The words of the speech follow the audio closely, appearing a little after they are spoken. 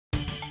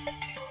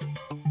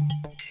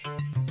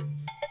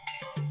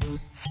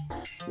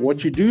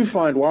What you do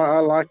find, why I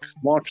like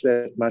March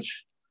that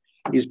much,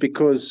 is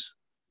because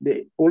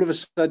all of a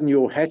sudden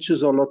your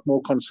hatches are a lot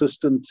more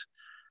consistent.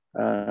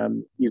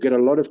 You get a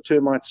lot of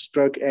termite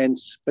stroke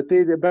ants, but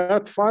there are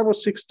about 5 or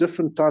 6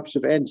 different types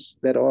of ants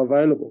that are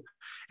available.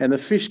 And the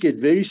fish get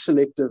very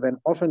selective and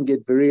often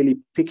get really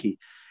picky.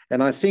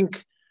 And I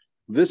think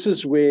this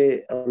is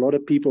where a lot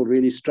of people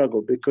really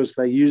struggle, because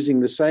they're using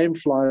the same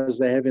flies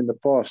they have in the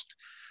past,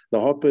 the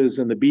hoppers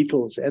and the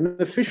beetles, and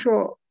the fish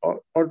are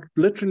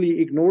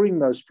literally ignoring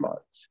those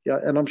flies. Yeah,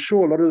 and I'm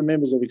sure a lot of the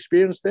members have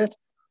experienced that.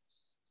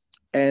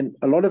 And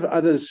a lot of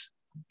others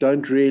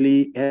haven't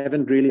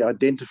really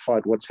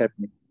identified what's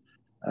happening.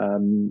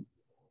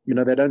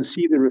 They don't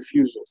see the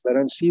refusals. They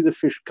don't see the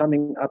fish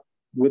coming up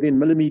within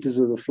millimeters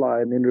of the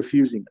fly and then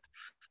refusing it.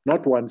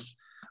 Not once,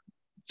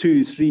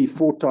 2, 3,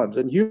 4 times.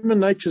 And human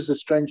nature is a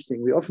strange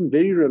thing. We're often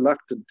very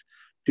reluctant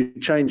to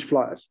change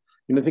flies.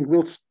 I think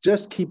we'll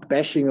just keep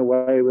bashing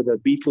away with a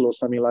beetle or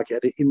something like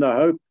that in the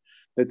hope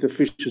that the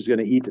fish is going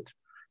to eat it.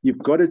 You've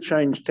got to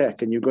change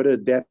tack and you've got to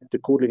adapt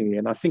accordingly.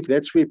 And I think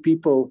that's where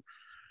people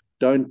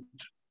don't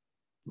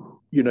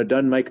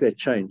make that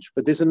change.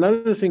 But there's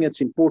another thing that's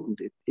important.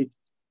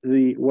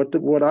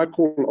 What I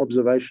call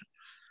observation.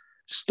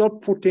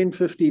 Stop for 10,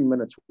 15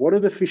 minutes. What are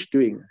the fish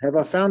doing? Have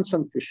I found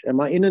some fish? Am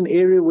I in an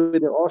area where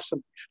there are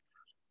some fish?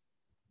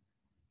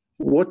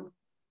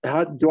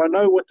 How do I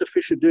know what the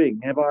fish are doing?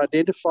 Have I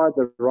identified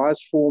the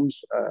rise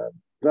forms?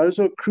 Those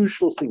are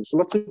crucial things.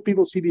 Lots of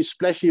people see these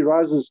splashy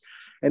rises,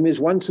 and there's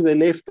one to the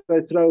left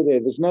they throw there.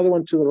 There's another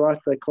one to the right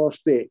they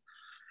cast there.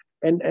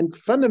 And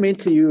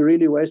fundamentally, you're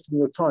really wasting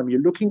your time.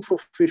 You're looking for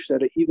fish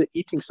that are either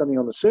eating something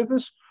on the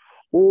surface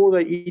or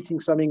they're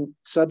eating something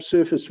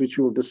subsurface, which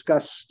we'll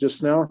discuss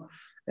just now.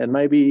 And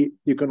maybe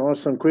you can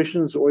ask some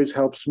questions. It always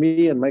helps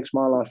me and makes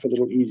my life a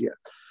little easier.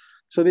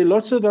 So there are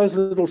lots of those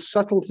little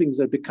subtle things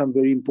that become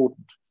very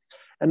important.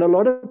 And a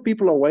lot of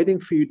people are waiting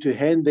for you to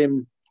hand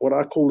them what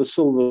I call the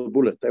silver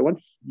bullet. They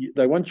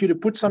want you to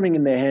put something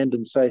in their hand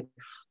and say,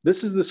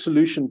 this is the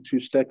solution to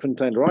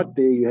Sterkfontein. Right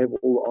there, you have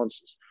all the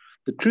answers.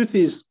 The truth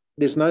is,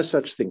 there's no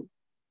such thing.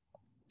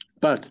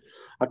 But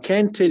I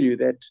can tell you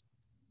that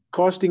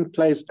casting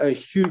plays a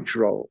huge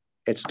role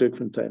at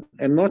Sterkfontein,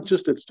 and not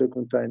just at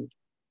Sterkfontein.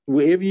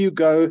 Wherever you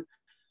go,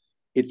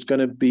 it's going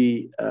to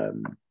be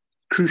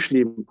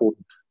crucially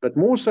important. But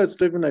more so at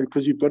Sterkfontein,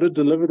 because you've got to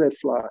deliver that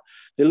fly.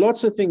 There are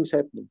lots of things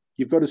happening.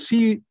 You've got to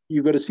see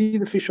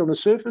the fish on the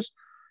surface.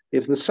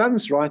 If the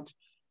sun's right,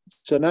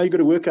 so now you've got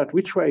to work out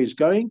which way he's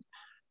going,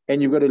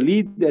 and you've got to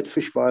lead that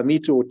fish by a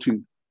meter or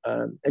 2.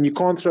 And you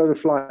can't throw the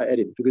fly at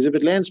him, because if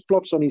it lands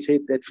plops on his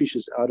head, that fish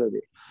is out of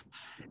there.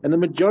 And the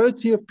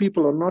majority of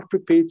people are not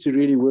prepared to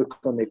really work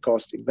on their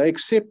casting. They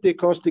accept their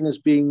casting as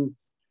being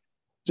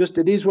just,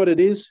 it is what it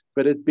is,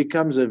 but it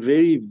becomes a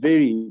very,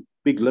 very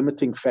big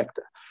limiting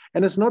factor.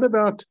 And it's not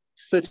about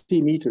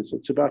 30 meters.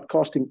 It's about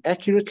casting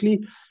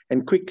accurately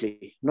and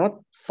quickly, not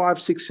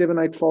 5, 6, 7,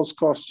 8 false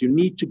casts. You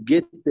need to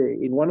get there.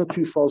 In 1 or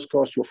 2 false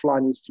casts, your fly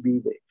needs to be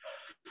there.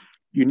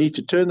 You need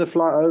to turn the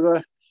fly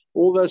over.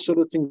 All those sort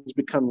of things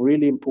become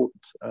really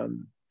important.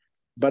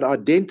 But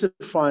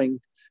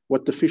identifying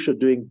what the fish are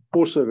doing,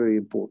 also very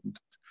important.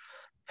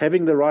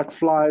 Having the right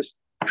flies,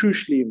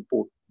 crucially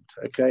important.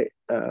 Okay,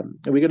 and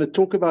we're going to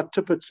talk about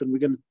tippets, and we're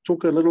going to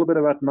talk a little bit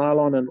about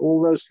nylon and all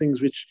those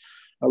things, which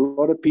a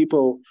lot of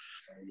people,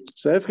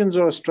 South Africans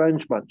are a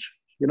strange bunch.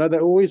 They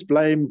always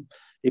blame,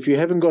 if you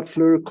haven't got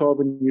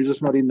fluorocarbon, you're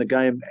just not in the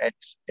game at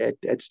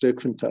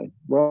Sterkfontein.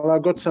 Well,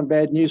 I've got some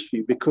bad news for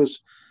you,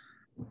 because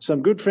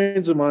some good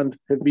friends of mine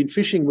have been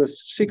fishing with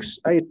 6,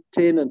 8,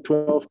 10, and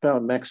 12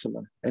 pound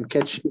maximum and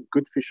catching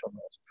good fish on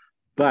those.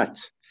 But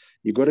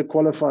you've got to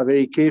qualify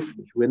very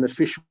carefully. When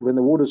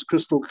the water's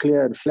crystal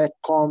clear and flat,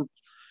 calm,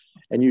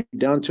 and you're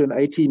down to an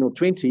 18 or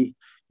 20,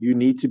 you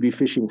need to be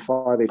fishing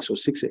 5x or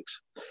 6x.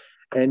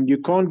 And you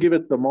can't give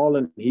it the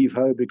marlin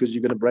heave-ho, because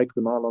you're going to break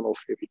the nylon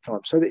off every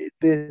time. So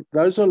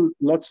those are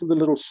lots of the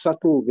little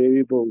subtle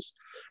variables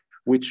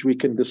which we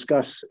can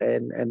discuss,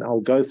 and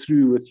I'll go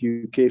through with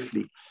you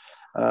carefully.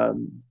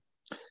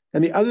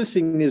 And the other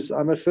thing is,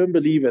 I'm a firm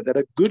believer that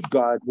a good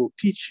guide will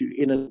teach you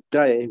in a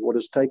day what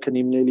has taken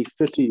him nearly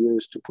 30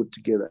 years to put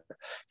together.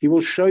 He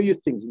will show you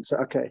things and say,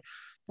 okay,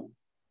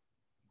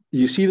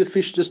 you see the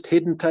fish just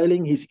head and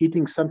tailing, he's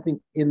eating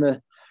something in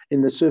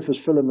the surface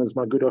film, as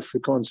my good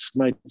Afrikaans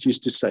mate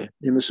used to say,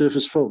 in the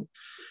surface film,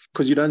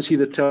 because you don't see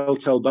the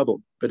telltale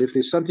bubble. But if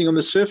there's something on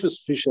the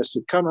surface, fish has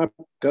to come up,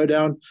 go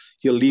down,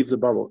 he'll leave the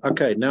bubble.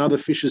 Okay, now the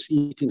fish is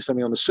eating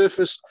something on the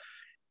surface.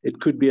 It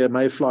could be a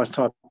mayfly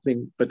type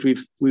thing, but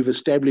we've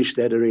established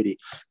that already.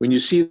 When you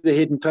see the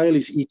head and tail,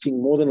 he's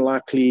eating more than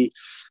likely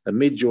a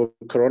midge or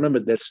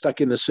chironomid that's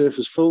stuck in the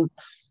surface film.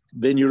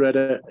 Then you're at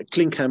a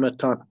clink hammer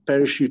type,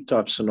 parachute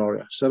type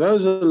scenario. So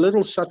those are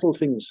little subtle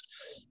things,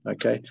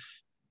 okay?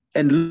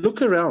 And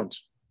look around.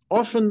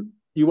 Often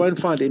you won't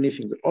find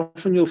anything, but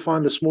often you'll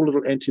find a small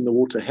little ant in the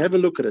water. Have a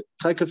look at it.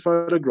 Take a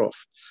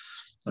photograph,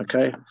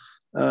 okay?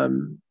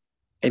 And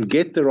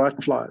get the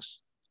right flies.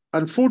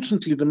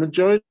 Unfortunately, the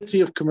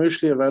majority of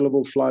commercially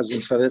available flies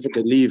in South Africa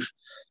leave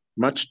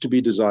much to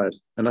be desired.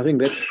 And I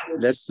think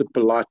that's the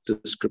polite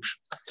description.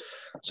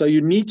 So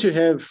you need to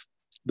have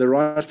the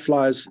right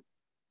flies.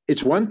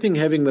 It's one thing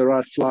having the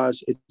right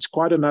flies. It's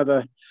quite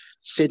another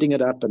setting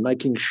it up and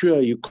making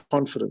sure you're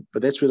confident.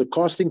 But that's where the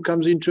casting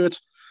comes into it.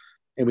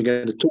 And we're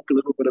going to talk a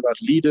little bit about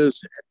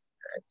leaders.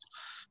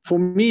 For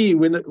me,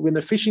 when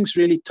the fishing's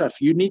really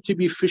tough, you need to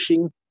be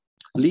fishing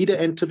leader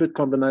and tippet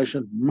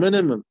combination,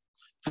 minimum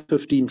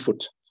 15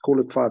 foot, call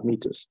it 5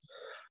 meters.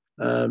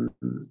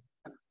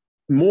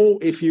 More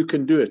if you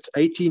can do it,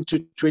 18 to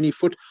 20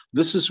 foot.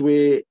 This is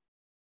where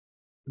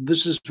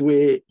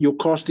your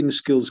casting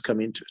skills come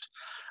into it.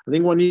 I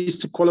think one needs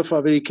to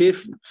qualify very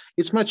carefully.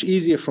 It's much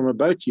easier from a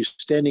boat. You're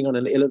standing on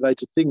an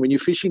elevated thing. When you're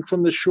fishing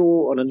from the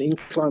shore on an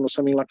incline or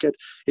something like that,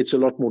 it's a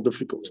lot more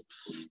difficult.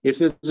 If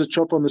there's a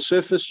chop on the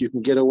surface, you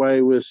can get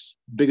away with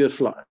bigger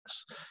flies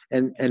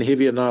and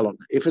heavier nylon.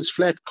 If it's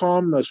flat,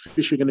 calm, those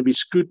fish are going to be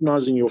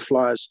scrutinizing your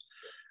flies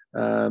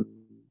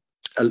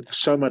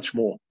so much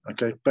more.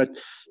 Okay, but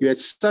you had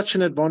such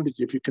an advantage.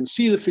 If you can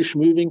see the fish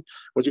moving,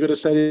 what you got to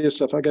say to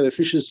yourself, okay, the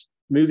fish is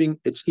moving,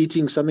 it's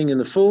eating something in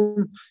the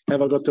film.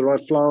 Have I got the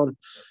right fly on?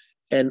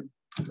 And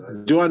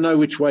do I know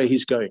which way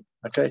he's going?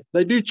 Okay,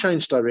 they do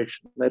change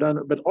direction. They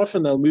don't, but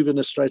often they'll move in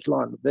a straight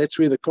line. That's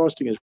where the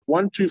casting is.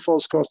 1, 2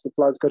 false cast, the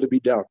fly's got to be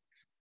down.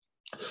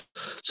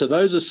 So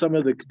those are some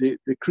of the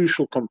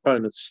crucial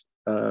components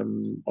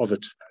of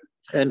it.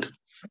 And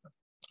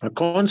I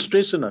can't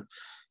stress enough,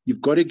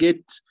 you've got to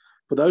get,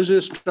 for those who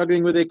are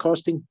struggling with their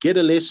casting, get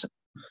a lesson,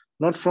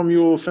 not from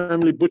your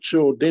family butcher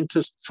or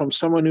dentist, from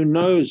someone who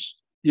knows,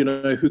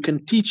 who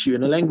can teach you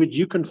in a language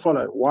you can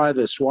follow. Why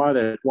this? Why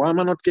that? Why am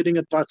I not getting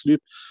a tight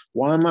loop?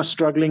 Why am I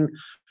struggling?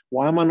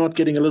 Why am I not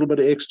getting a little bit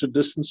of extra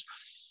distance?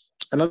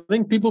 And I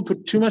think people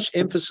put too much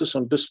emphasis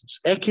on distance.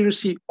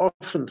 Accuracy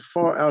often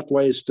far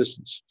outweighs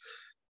distance.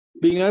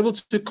 Being able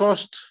to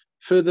cast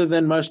further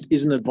than most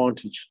is an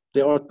advantage.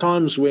 There are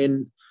times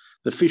when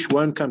the fish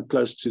won't come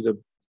close to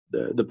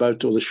the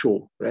boat or the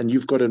shore, and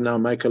you've got to now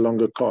make a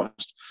longer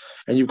cast.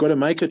 And you've got to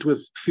make it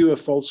with fewer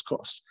false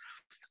casts.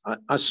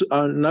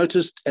 I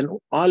noticed, and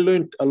I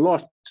learned a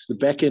lot the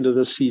back end of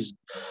this season.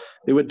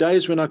 There were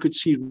days when I could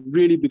see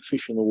really big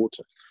fish in the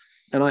water,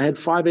 and I had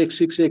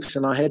 5X, 6X,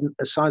 and I had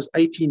a size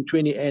 18,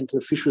 20, and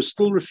the fish was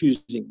still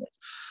refusing that.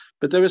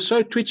 But they were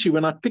so twitchy.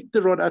 When I picked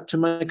the rod up to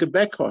make a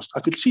back cast, I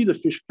could see the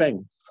fish,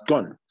 bang,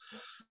 gone.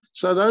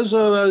 So those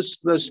are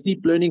those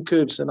steep learning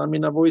curves. And I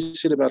mean, I've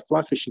always said about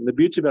fly fishing, the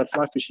beauty about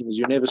fly fishing is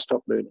you never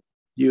stop learning.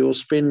 You'll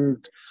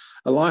spend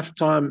a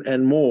lifetime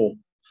and more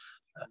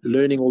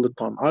learning all the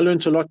time. I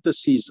learned a lot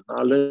this season.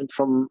 I learned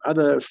from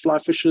other fly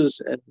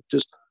fishers and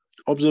just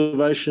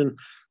observation,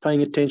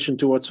 paying attention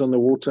to what's on the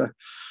water.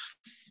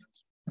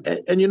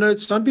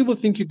 And some people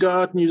think you go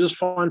out and you just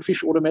find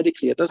fish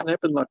automatically. It doesn't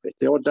happen like that.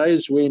 There are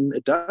days when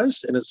it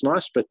does, and it's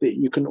nice, but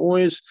you can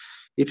always,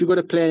 if you've got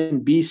a plan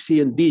B, C,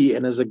 and D,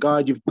 and as a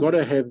guide, you've got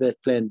to have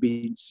that plan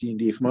B, C, and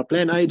D. If my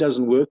plan A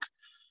doesn't work,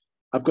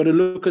 I've got to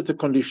look at the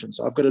conditions.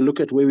 I've got to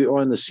look at where we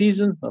are in the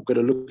season. I've got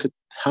to look at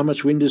how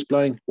much wind is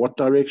blowing, what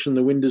direction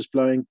the wind is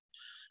blowing.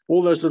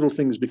 All those little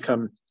things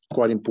become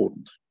quite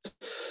important.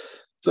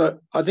 So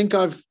I think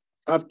I've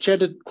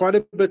chatted quite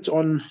a bit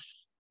on,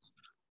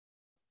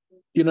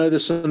 the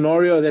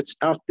scenario that's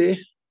out there.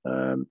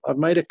 I've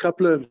made a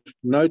couple of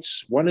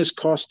notes. One is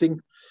casting.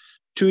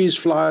 2 is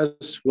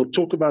flies. We'll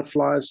talk about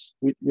flies.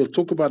 We'll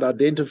talk about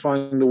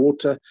identifying the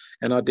water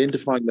and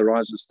identifying the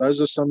risers.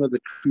 Those are some of the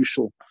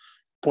crucial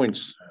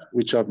points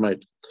which I've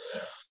made.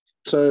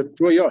 So,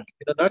 Roy, in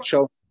a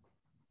nutshell.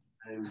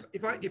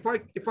 If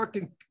I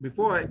can,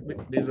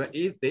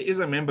 there is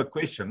a member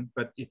question,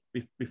 but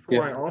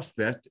before I ask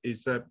that,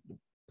 is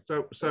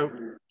so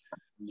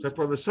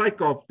for the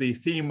sake of the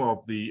theme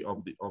of the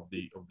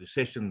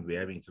session we're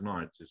having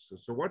tonight,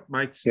 so what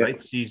makes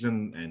late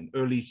season and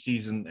early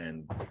season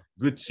and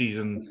good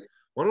season?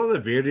 What are the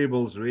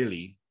variables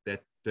really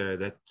that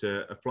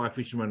a fly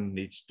fisherman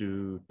needs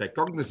to take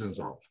cognizance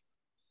of?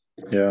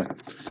 Yeah,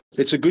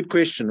 it's a good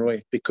question,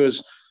 Roy,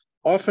 because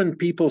often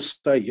people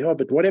say, yeah,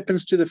 but what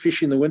happens to the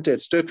fish in the winter at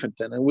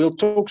Sterkfontein? And we'll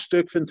talk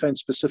Sterkfontein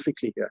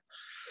specifically here.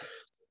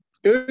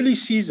 Early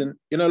season,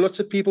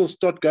 lots of people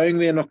start going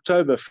there in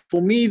October.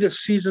 For me, the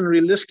season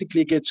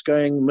realistically gets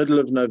going middle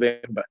of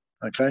November,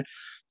 okay?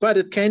 But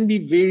it can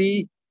be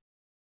very,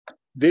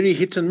 very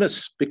hit and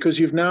miss because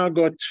you've now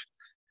got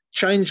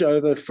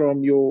changeover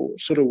from your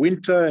sort of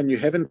winter and you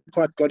haven't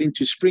quite got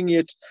into spring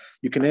yet.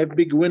 You can have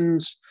big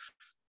winds.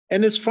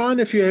 And it's fine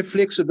if you have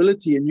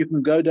flexibility and you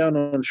can go down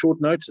on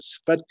short notice,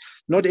 but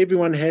not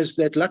everyone has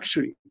that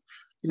luxury.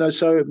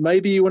 So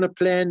maybe you want to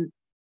plan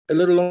a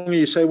little longer.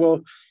 You say,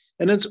 well,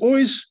 and it's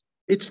always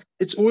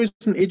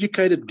an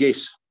educated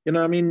guess. You're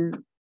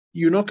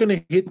not going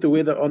to hit the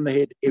weather on the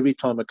head every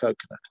time a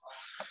coconut.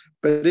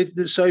 But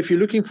if you're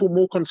looking for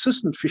more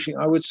consistent fishing,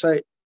 I would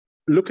say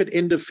look at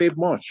end of Feb,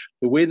 March.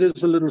 The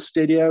weather's a little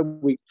steadier.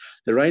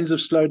 The rains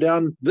have slowed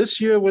down. This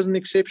year was an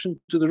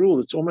exception to the rule.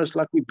 It's almost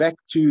like we're back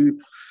to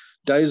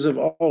days of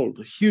old.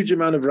 A huge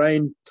amount of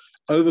rain,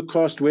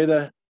 overcast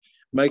weather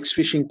makes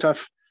fishing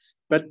tough.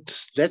 but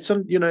that's,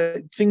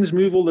 things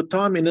move all the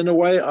time. And in a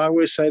way, I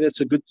always say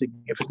that's a good thing.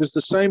 If it was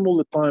the same all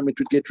the time, it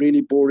would get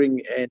really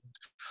boring and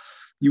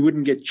you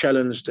wouldn't get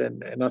challenged.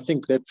 And I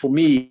think that for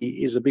me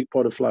is a big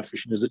part of fly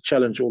fishing, is a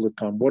challenge all the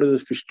time. What are the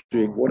fish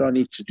doing? What do I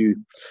need to do?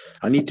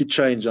 I need to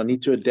change. I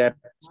need to adapt.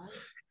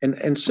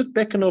 And sit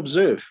back and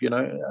observe,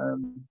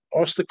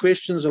 ask the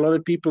questions. A lot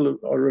of people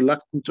are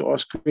reluctant to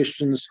ask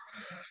questions.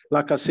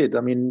 Like I said,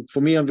 I mean, for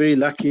me, I'm very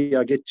lucky.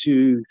 I get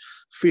to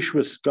fish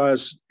with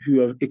guys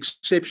who are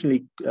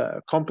exceptionally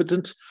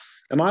competent.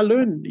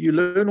 And you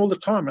learn all the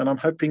time. And I'm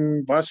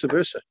hoping vice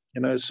versa,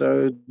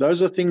 so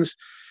those are things.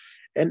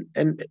 And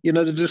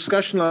the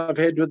discussion I've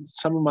had with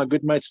some of my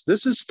good mates,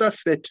 this is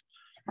stuff that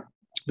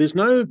there's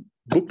no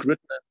book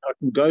written I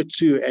can go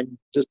to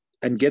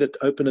and get it,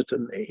 open it,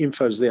 and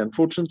info's there.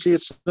 Unfortunately,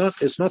 it's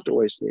not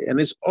always there. And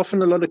there's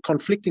often a lot of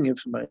conflicting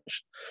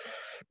information.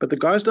 But the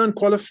guys don't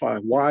qualify.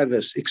 Why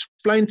this?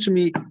 Explain to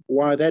me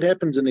why that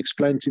happens, and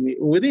explain to me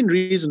within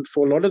reason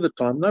for a lot of the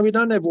time. No, we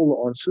don't have all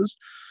the answers.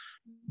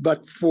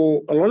 But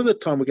for a lot of the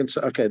time, we can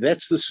say, okay,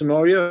 that's the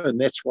scenario, and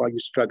that's why you're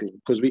struggling.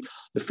 Because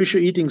the fish are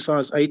eating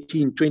size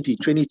 18, 20,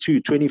 22,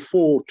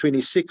 24,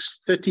 26,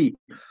 30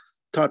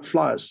 type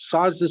flies,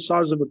 the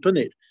size of a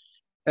pinhead.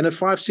 And a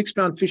 5-6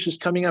 pound fish is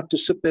coming up to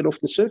sip that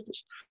off the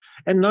surface.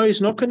 And no,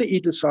 he's not going to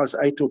eat a size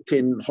 8 or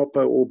 10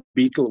 hopper or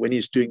beetle when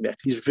he's doing that.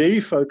 He's very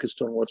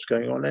focused on what's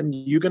going on, and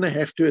you're going to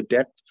have to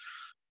adapt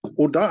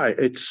or die.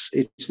 It's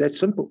that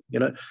simple,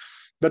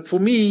 But for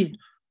me,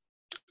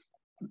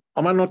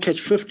 I might not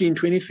catch 15,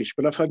 20 fish,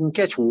 but if I can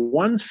catch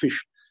one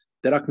fish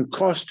that I can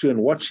cast to and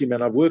watch him,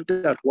 and I've worked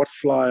out what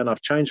fly, and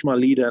I've changed my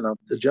leader, and I've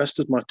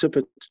adjusted my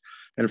tippet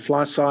and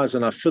fly size,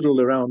 and I've fiddled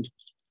around,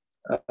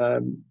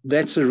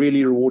 that's a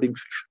really rewarding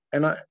fish.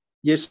 And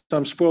yes,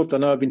 I'm spoiled. I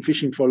know I've been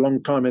fishing for a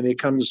long time, and there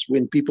comes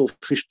when people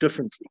fish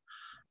differently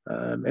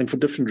and for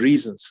different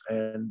reasons.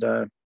 And,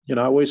 I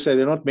always say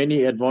there are not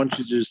many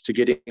advantages to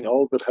getting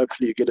old, but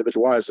hopefully you get a bit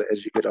wiser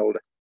as you get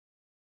older.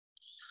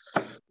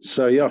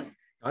 So, yeah.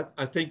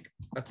 I think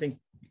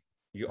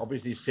you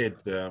obviously said,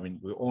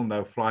 we all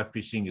know fly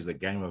fishing is a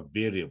game of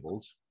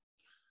variables.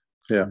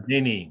 Yeah.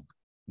 Many,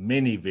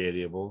 many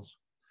variables.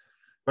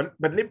 But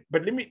let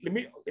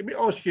me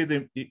ask you,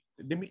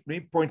 let me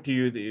point to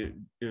you,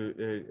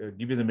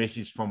 give you the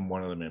message from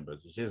one of the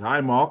members. It says, "Hi,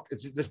 Mark."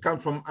 This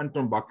comes from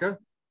Anton Bakker.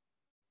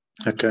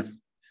 Okay.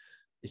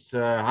 It's,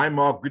 "Hi,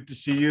 Mark. Good to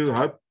see you.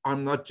 Hope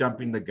I'm not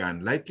jumping the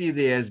gun. Lately,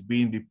 there has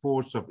been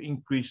reports of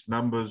increased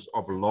numbers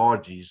of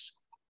largies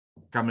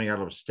coming out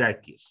of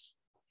stackies.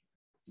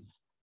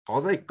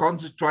 Are they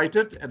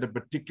concentrated at a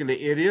particular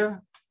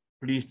area?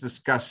 Please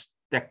discuss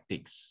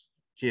tactics.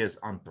 Cheers,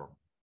 Anton."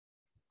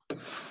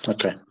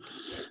 Okay.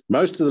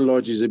 Most of the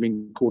lodges have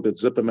been caught at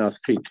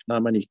Zippermouth Creek. No,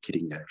 I'm only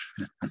kidding there.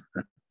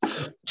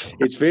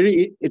 It's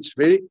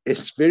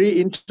very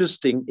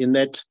interesting in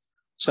that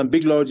some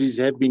big lodges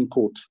have been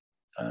caught.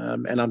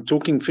 And I'm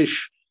talking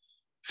fish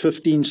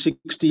 15,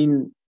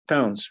 16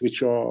 pounds,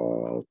 which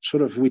are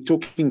we're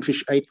talking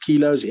fish 8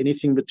 kilos,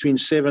 anything between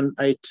 7,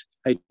 8,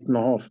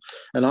 8.5.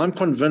 And I'm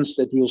convinced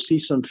that we'll see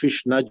some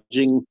fish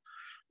nudging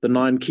the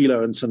 9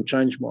 kilo and some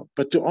change mark.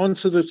 But to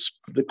answer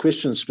the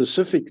question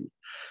specifically,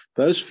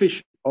 those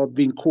fish are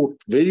being caught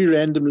very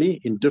randomly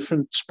in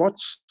different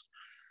spots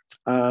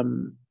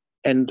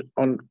and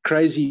on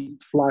crazy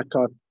fly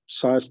type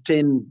size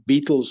 10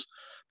 beetles.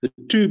 The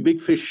 2 big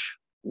fish,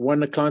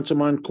 one a client of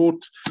mine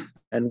caught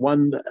and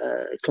one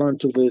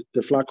client of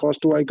the fly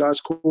castaway guys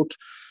caught,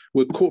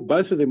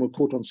 both of them were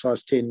caught on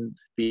size 10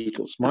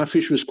 beetles. My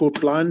fish was caught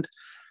blind.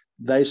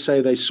 They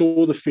say they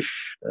saw the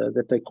fish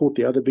that they caught,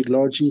 the other big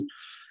largie.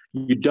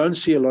 You don't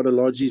see a lot of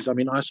largies. I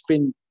mean, I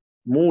spend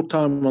more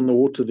time on the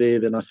water there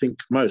than I think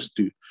most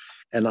do.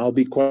 And I'll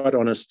be quite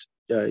honest,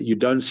 you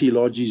don't see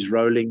largies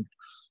rolling.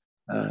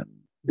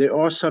 There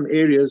are some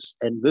areas,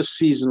 and this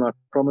season I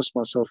promised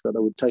myself that I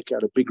would take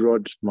out a big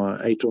rod, my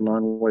 8 or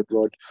 9 weight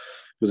rod,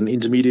 with an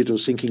intermediate or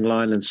sinking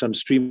line and some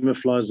streamer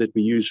flies that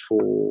we use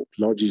for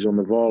largies on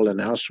the Vaal and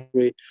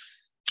elsewhere.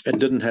 It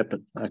didn't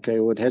happen. Okay,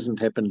 well, it hasn't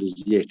happened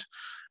as yet.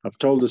 I've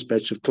told this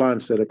batch of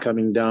clients that are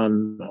coming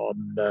down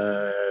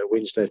on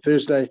Wednesday,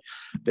 Thursday,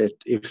 that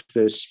if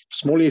the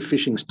smallie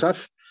fishing's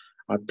tough,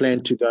 I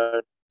plan to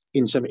go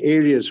in some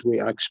areas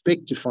where I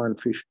expect to find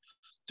fish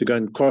to go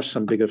and cast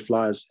some bigger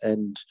flies.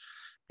 And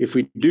if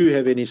we do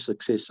have any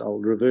success, I'll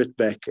revert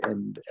back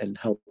and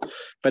help.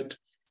 But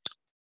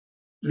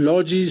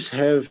largies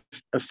have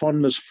a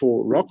fondness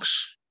for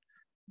rocks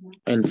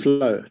and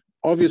flow.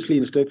 Obviously,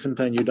 in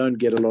Sterkfontein, you don't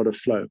get a lot of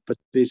flow, but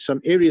there's some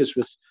areas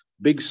with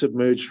big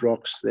submerged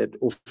rocks that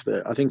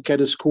I think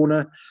Caddis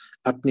Corner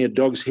up near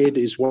Dog's Head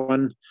is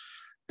one.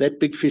 That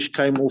big fish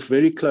came off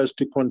very close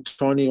to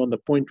Quantani on the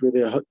point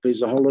where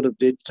there's a whole lot of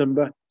dead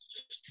timber.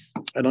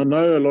 And I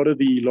know a lot of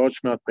the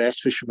largemouth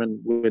bass fishermen,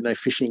 when they're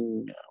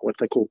fishing what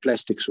they call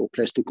plastics or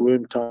plastic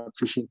worm type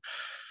fishing,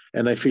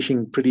 and they're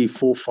fishing pretty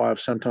 4, 5,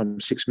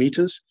 sometimes 6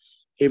 meters,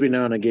 every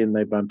now and again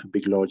they bump a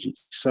big largie.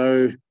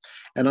 So,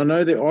 and I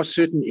know there are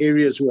certain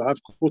areas where I've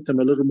caught them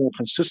a little more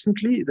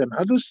consistently than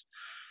others.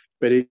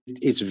 but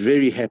it's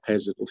very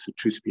haphazard, if the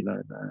truth be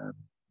known.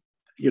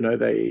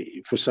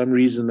 For some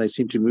reason, they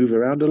seem to move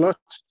around a lot.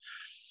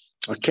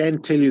 I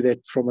can tell you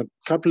that from a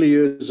couple of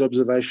years'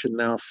 observation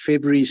now,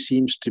 February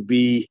seems to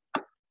be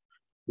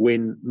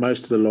when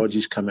most of the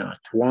lodges come out.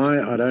 Why,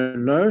 I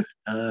don't know.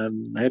 I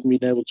haven't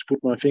been able to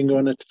put my finger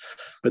on it,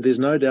 but there's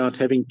no doubt,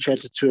 having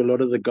chatted to a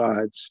lot of the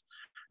guides,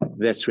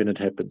 that's when it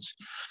happens.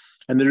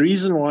 And the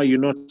reason why you're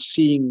not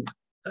seeing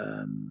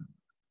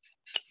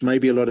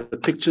maybe a lot of the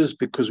pictures,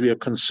 because we are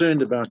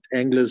concerned about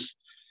anglers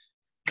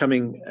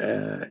coming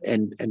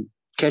and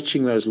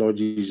catching those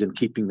lodges and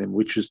keeping them,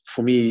 which is,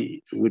 for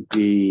me, would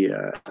be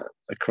a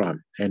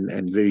crime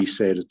and very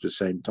sad at the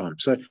same time.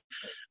 So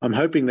I'm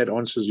hoping that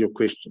answers your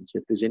questions.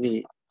 If there's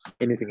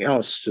anything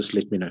else, just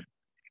let me know.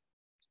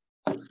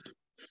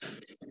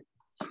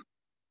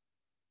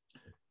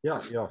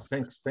 Yeah.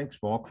 Thanks,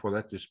 Mark, for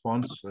that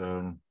response.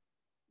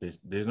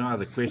 There's no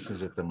other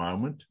questions at the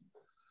moment.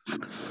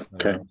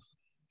 Okay.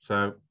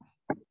 So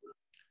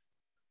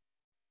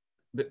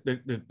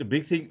the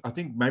big thing, I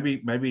think,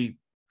 maybe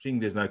seeing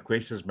there's no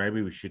questions,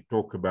 maybe we should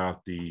talk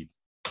about the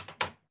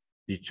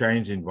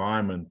change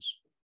environment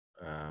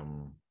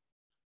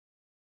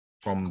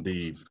from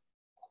the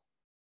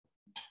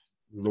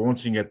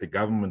launching at the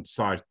government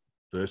site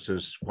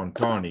versus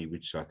Quantani,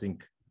 which I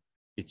think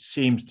it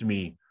seems to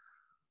me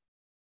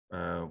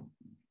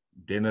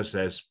Dennis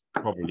has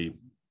probably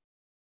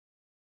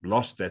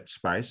lost that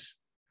space.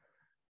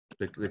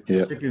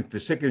 The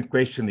second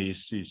question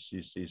is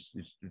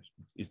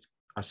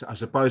I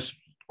suppose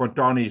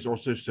Quantani is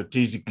also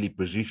strategically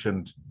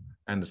positioned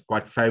and is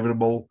quite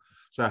favorable.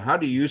 So how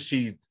do you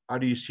see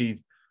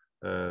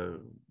the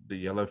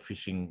yellow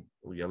fishing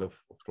or yellow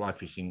fly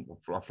fishing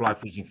or fly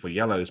fishing for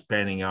yellows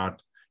panning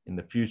out in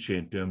the future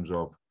in terms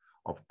of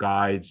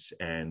guides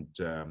and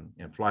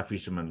fly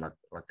fishermen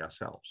like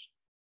ourselves?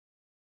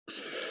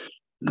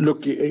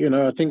 Look,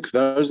 I think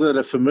those that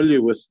are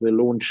familiar with the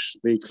launch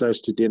very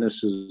close to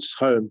Dennis's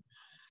home,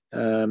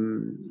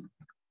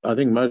 I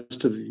think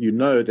most of you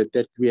know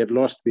that we have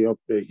lost the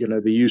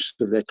use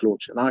of that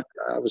launch. And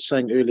I was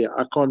saying earlier,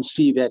 I can't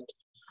see that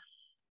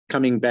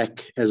coming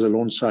back as a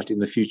launch site in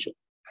the future.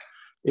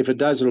 If it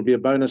does, it'll be a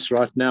bonus.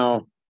 Right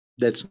now,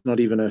 that's not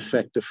even a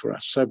factor for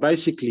us. So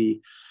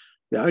basically,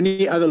 the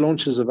only other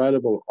launches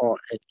available are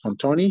at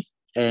Quantani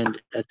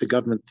and at the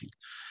government thing.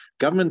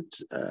 Government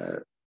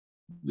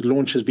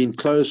launch has been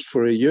closed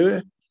for a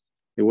year.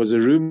 There was a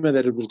rumor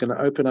that it was going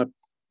to open up.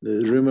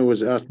 The rumor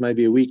was out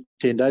maybe a week,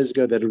 10 days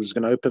ago, that it was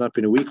going to open up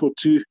in a week or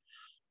two.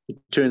 It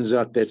turns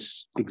out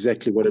that's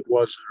exactly what it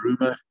was, a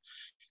rumor.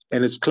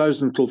 And it's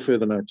closed until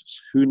further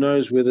notice. Who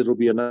knows whether it'll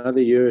be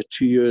another year,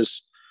 2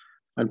 years.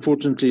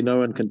 Unfortunately, no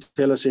one can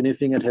tell us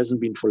anything. It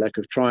hasn't been for lack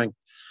of trying.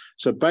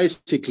 So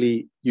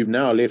basically, you've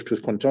now left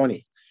with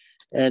Quantani.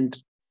 And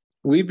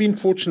we've been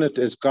fortunate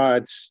as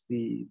guides.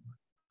 The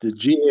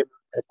GM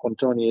at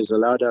Quantani has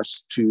allowed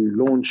us to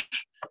launch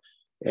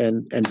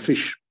and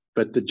fish.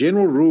 But the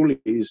general rule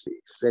is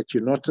that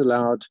you're not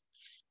allowed,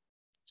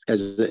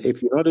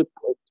 if you're not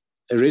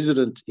a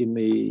resident in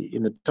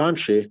the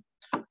timeshare,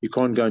 you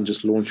can't go and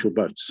just launch your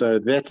boat. So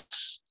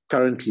that's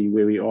currently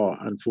where we are,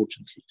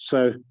 unfortunately.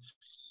 So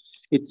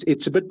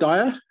it's a bit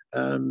dire,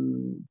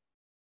 and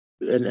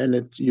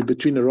you're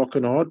between a rock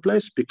and a hard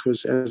place,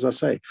 because, as I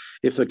say,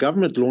 if the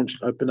government launch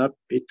open up,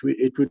 it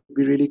would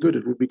be really good.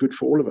 It would be good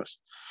for all of us.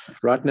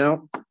 Right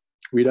now,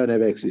 we don't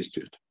have access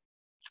to it.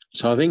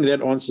 So I think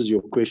that answers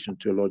your question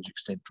to a large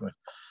extent, right?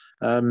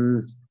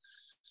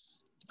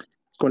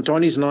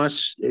 Quantani is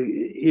nice.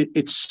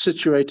 It's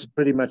situated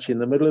pretty much in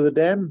the middle of the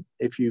dam.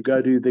 If you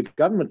go to the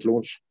government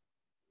launch,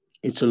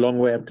 it's a long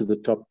way up to the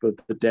top of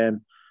the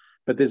dam.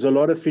 But there's a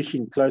lot of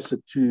fishing closer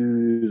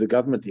to the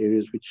government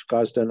areas, which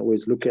guys don't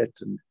always look at.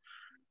 And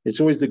it's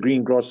always the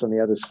green grass on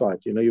the other side.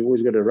 You've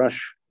always got to rush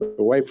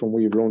away from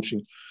where you're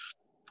launching.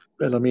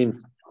 And I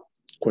mean,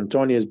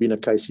 Quantani has been a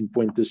case in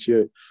point this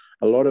year.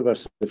 A lot of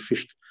us have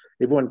fished.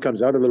 Everyone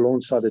comes out of the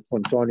launch side at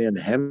Quantani and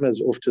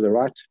hammers off to the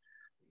right.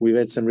 We've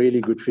had some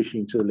really good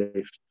fishing to the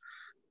left.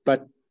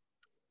 But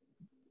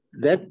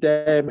that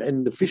dam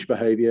and the fish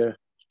behavior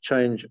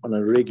change on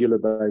a regular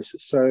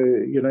basis. So,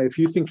 if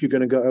you think you're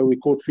going to go, we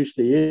caught fish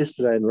there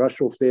yesterday and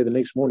rush off there the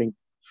next morning.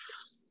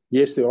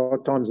 Yes, there are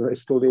times they're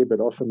still there, but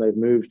often they've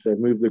moved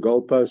the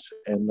goalposts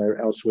and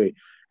they're elsewhere.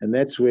 And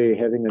that's where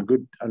having a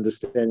good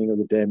understanding of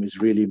the dam is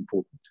really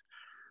important.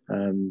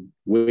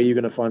 Where you're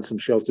going to find some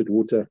sheltered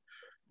water.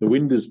 The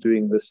wind is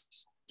doing this.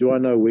 Do I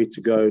know where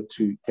to go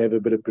to have a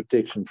bit of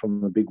protection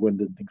from a big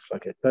wind and things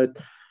like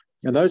that?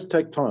 And those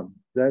take time.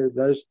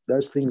 Those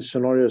things,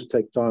 scenarios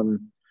take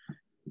time.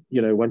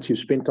 Once you've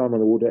spent time on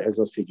the water, as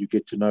I said, you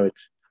get to know it.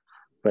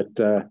 But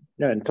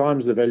and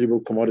time's a valuable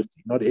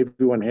commodity. Not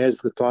everyone has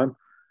the time.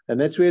 And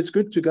that's where it's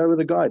good to go with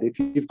a guide. If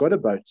you've got a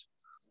boat,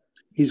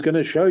 he's going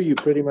to show you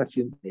pretty much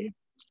in there,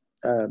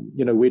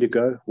 where to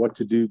go, what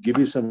to do, give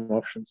you some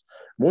options.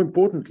 More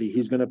importantly,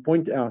 he's going to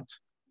point out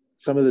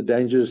some of the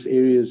dangerous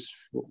areas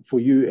for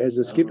you as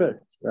a skipper.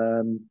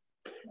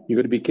 You've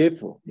got to be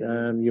careful.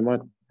 You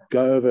might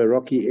go over a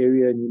rocky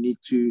area and you need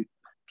to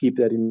keep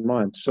that in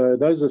mind. So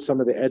those are some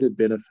of the added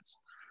benefits.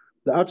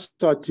 The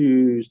upside to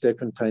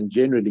Stekfontein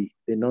generally,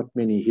 there are not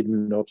many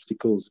hidden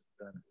obstacles.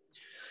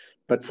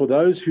 But for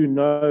those who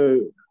know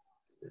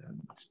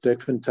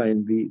Stekfontein,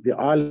 the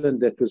island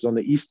that was on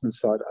the eastern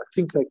side, I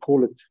think they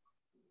call it,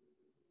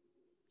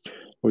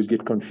 always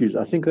get confused,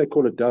 I think they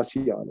call it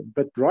Darcy Island.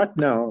 But right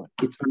now,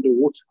 it's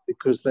underwater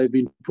because they've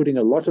been putting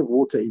a lot of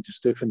water into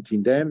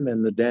Stekfontein Dam,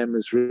 and the dam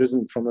has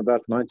risen from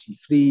about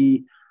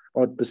 93%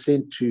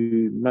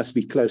 to must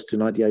be close to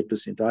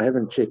 98%. I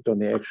haven't checked on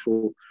the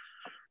actual,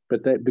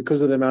 but that,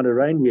 because of the amount of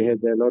rain we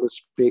had, there a lot of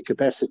spare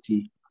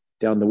capacity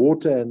down the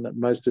water, and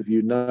most of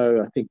you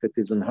know, I think that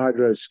there's an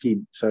hydro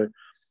scheme. So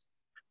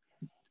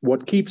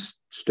what keeps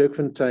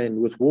Stekfontein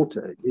with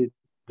water is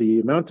the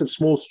amount of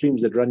small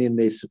streams that run in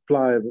there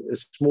supply a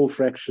small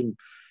fraction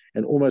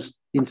and almost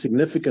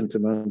insignificant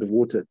amount of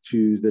water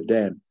to the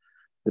dam.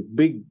 The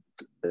big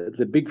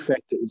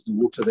factor is the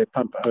water they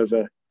pump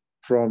over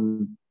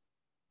from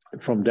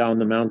down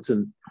the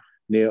mountain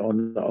near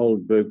on the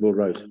old Bergville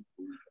Road.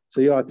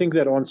 So yeah, I think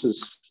that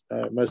answers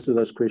most of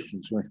those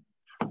questions, right?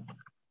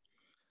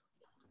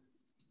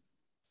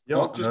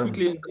 Yeah, just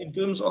quickly, in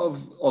terms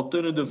of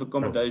alternative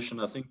accommodation,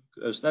 I think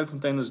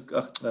Stekfontein is,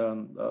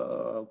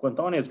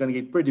 Quintana is going to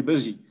get pretty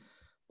busy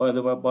by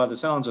the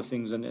sounds of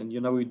things, and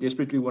you know, we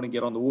desperately want to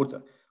get on the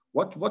water.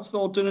 What's the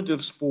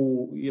alternatives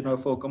for, you know,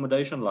 for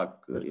accommodation like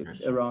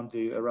around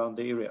the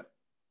area?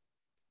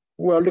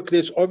 Well, look,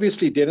 there's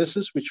obviously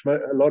Dennis's, which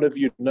a lot of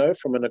you know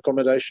from an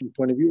accommodation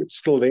point of view. It's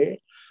still there.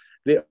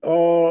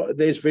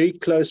 There's very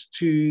close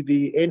to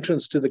the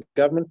entrance to the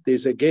government,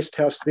 there's a guest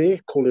house there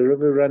called a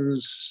River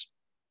Runs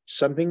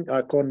something,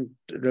 I can't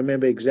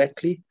remember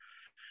exactly.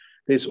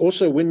 There's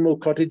also windmill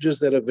cottages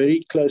that are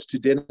very close to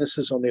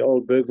Dennis's on the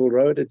old Bergville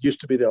Road. It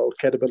used to be the old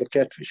Caterpillar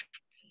Catfish.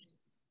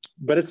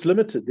 But it's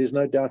limited. There's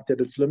no doubt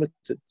that it's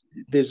limited.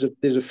 There's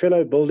a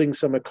fellow building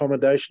some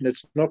accommodation.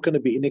 It's not going to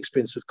be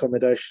inexpensive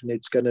accommodation.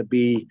 It's going to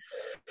be,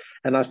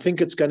 and I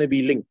think it's going to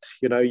be linked.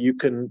 You know, you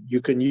can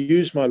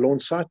use my lawn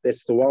site.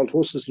 That's the Wild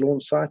Horses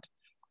lawn site.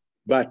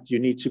 But you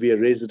need to be a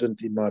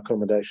resident in my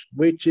accommodation,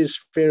 which is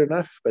fair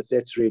enough, but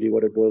that's really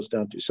what it boils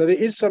down to. So there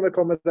is some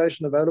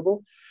accommodation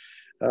available,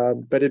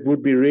 but it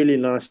would be really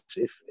nice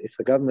if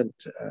the government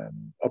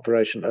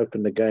operation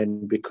opened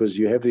again, because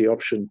you have the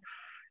option,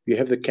 you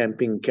have the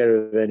camping,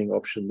 caravanning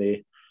option there.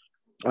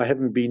 I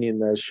haven't been in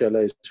those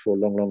chalets for a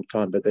long, long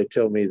time, but they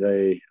tell me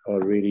they are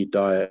really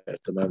dire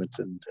at the moment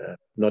and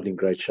not in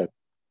great shape.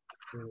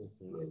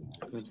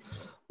 Good.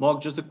 Mark,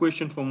 just a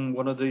question from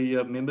one of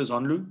the members,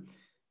 Anlu.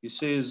 He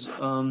says,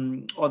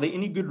 are there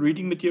any good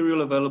reading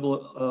material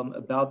available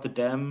about the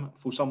dam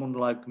for someone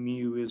like me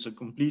who is a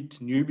complete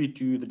newbie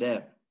to the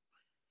dam?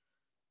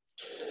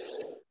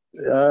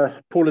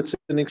 Paul, it's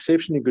an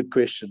exceptionally good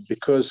question,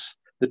 because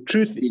the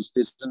truth is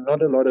there's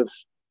not a lot of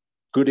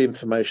good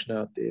information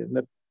out there. And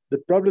the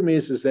problem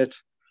is that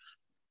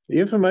the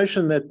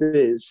information that there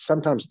is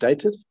sometimes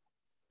dated,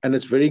 and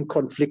it's very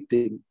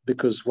conflicting,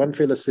 because one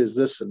fella says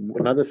this and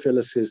another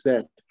fella says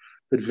that,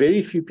 but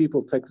very few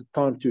people take the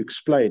time to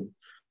explain,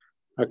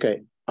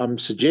 okay, I'm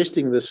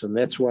suggesting this and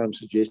that's why I'm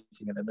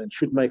suggesting it, and it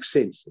should make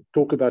sense.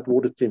 Talk about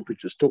water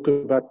temperatures, talk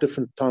about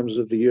different times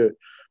of the year.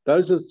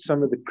 Those are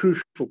some of the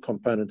crucial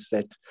components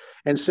that,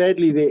 and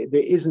sadly there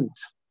isn't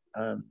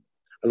a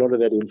lot of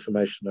that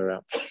information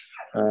around.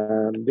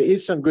 There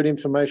is some good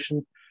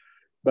information,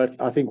 but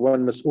I think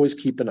one must always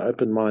keep an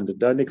open mind and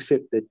don't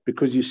accept that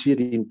because you see it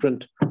in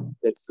print,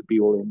 that's the be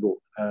all end all.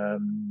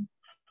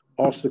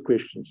 Ask the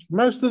questions.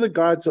 Most of the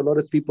guides, a lot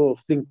of people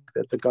think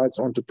that the guides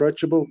aren't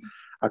approachable.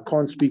 I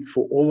can't speak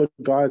for all the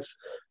guides,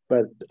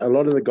 but a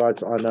lot of the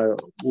guides I know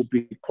will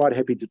be quite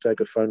happy to take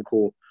a phone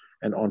call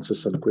and answer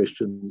some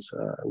questions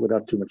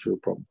without too much of a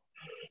problem.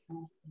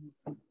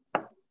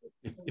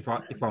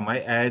 If I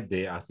may add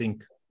there, I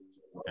think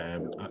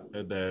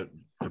the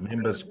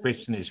member's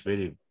question is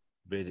very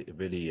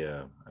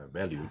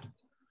valued,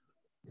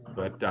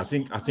 but I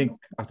think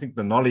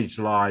the knowledge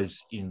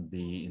lies in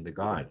the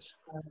guides,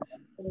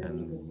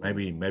 and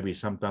maybe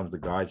sometimes the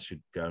guides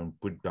should go and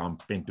put down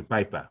pen to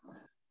paper.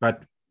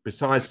 But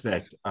besides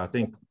that, I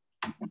think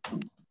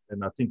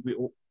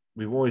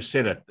we've always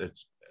said it,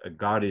 it's, a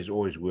guide is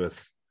always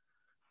worth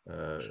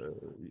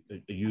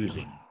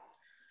using.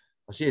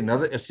 I see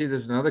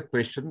there's another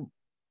question.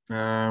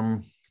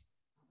 It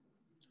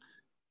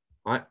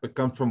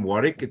comes from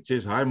Warwick. It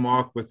says, hi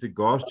Mark, with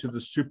regards to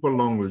the super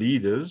long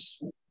leaders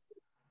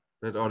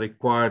that are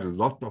required a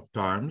lot of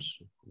times,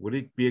 would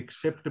it be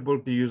acceptable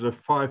to use a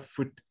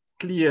 5-foot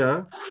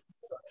clear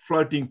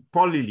floating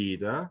poly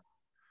leader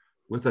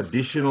with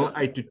additional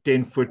 8 to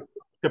 10 foot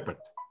tippet?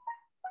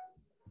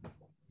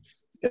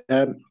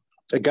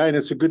 Again,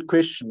 it's a good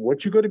question.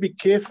 What you've got to be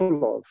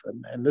careful of,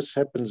 and this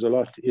happens a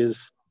lot,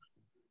 is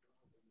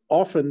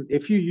often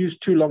if you use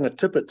too long a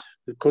tippet,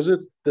 because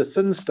of the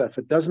thin stuff,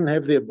 it doesn't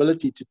have the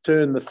ability to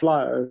turn the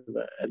fly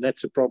over, and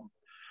that's a problem.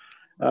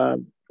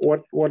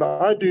 What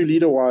I do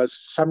leader-wise,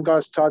 some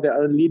guys tie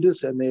their own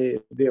leaders, and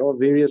there are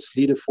various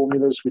leader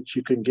formulas which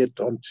you can get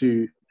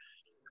onto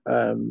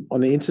on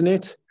the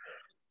internet.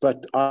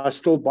 but I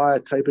still buy a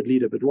tapered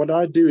leader. But what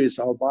I do is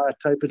I'll buy a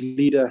tapered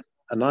leader,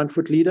 a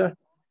 9-foot leader.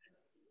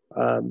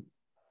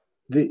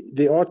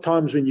 There are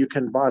times when you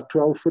can buy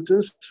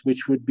 12-footers,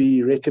 which would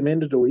be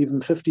recommended, or even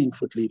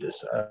 15-foot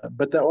leaders.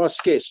 But they are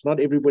scarce. Not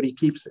everybody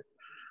keeps them.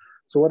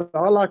 So what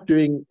I like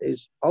doing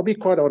is, I'll be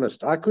quite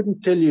honest, I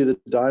couldn't tell you the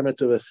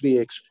diameter of a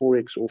 3X,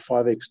 4X, or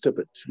 5X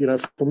tippet. You know,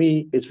 for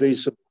me, it's very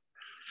simple.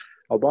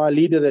 I'll buy a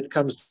leader that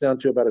comes down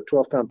to about a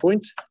 12-pound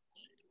point,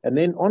 and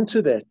then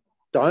onto that,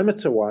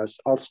 diameter-wise,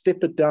 I'll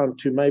step it down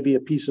to maybe a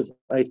piece of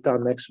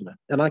 8-pound maximum.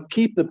 And I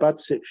keep the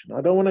butt section.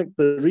 I don't want to,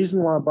 the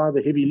reason why I buy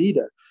the heavy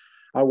leader,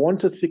 I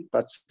want a thick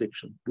butt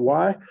section.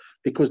 Why?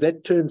 Because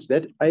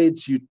that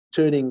aids you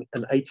turning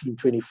an 18,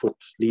 20-foot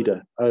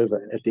leader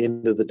over at the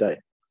end of the day.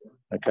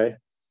 Okay,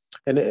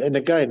 and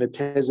again,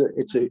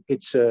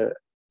 it's a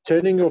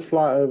turning your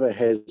fly over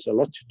has a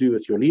lot to do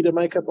with your leader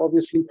makeup,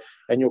 obviously,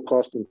 and your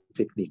casting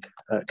technique.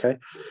 Okay,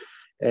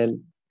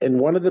 and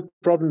one of the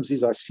problems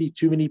is I see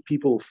too many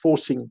people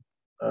forcing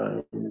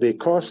their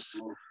casts,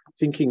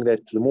 thinking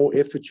that the more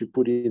effort you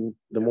put in,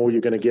 the more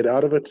you're going to get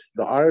out of it.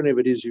 The irony of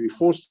it is,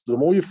 the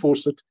more you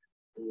force it,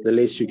 the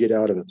less you get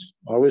out of it.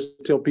 I always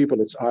tell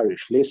people it's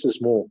Irish: less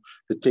is more.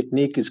 The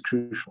technique is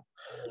crucial.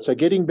 So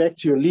getting back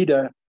to your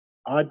leader,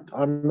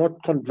 I'm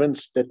not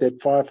convinced that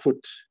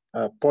 5-foot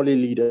poly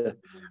leader,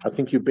 I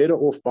think you're better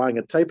off buying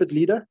a tapered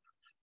leader.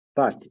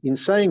 But in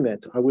saying that,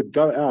 I would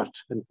go out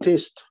and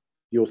test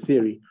your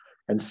theory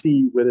and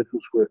see whether it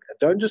will work. And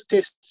don't just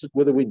test it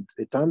with the wind.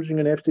 There are times you're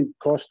going to have to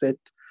cast that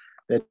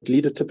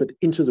leader tippet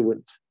into the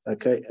wind.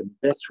 Okay, and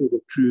that's where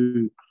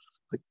the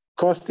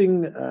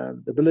casting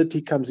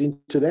ability comes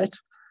into that.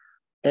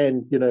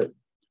 And you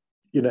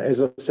know,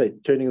 as I say,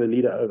 turning the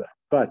leader over.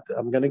 But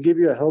I'm going to give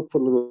you a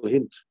helpful little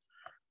hint.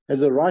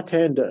 As a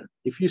right-hander,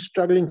 if you're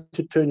struggling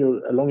to turn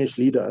a longish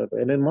leader over,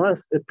 and in my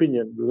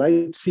opinion,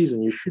 late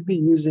season, you should be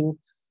using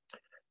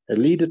a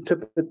leader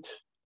tippet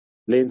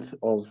length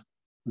of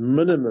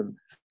minimum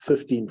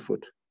 15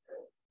 foot.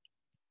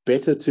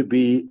 Better to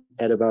be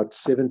at about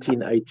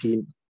 17,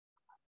 18.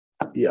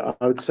 Yeah,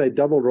 I would say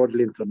double rod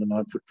length on a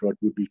 9-foot rod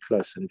would be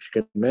close. And if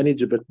you can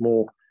manage a bit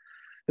more,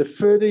 the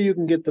further you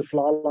can get the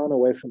fly line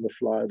away from the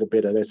fly, the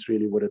better. That's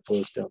really what it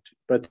boils down to.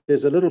 But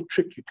there's a little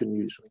trick you can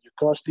use when you're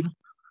casting.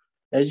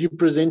 As you're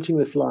presenting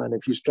the fly, and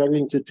if you're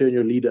struggling to turn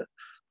your leader,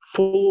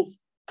 pull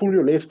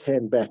your left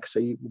hand back. So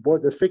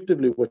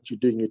effectively what you're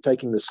doing, you're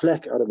taking the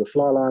slack out of the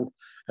fly line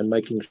and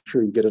making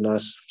sure you get a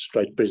nice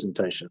straight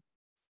presentation.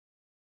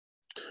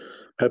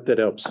 Hope that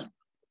helps.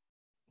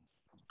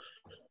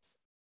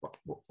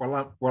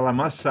 Well, I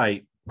must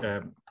say,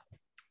 I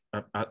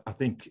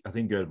think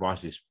your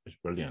advice is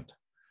brilliant.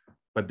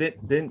 But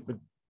then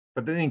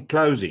in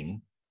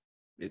closing,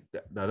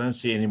 I don't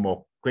see any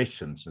more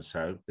questions, and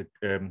so.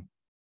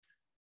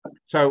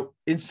 So,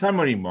 in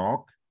summary,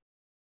 Mark,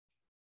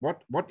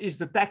 what is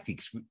the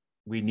tactics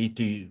we need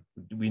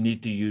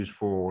to use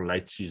for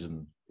late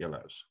season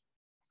yellows?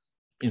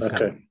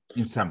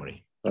 In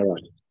summary. All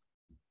right.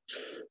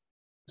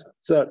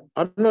 So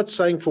I'm not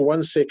saying for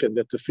 1 second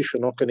that the fish are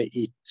not going to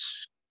eat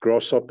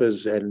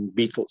grasshoppers and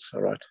beetles.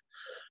 All right.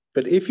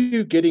 But if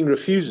you're getting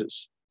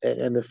refusers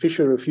and the fish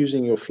are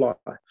refusing your fly,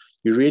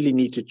 you really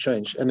need to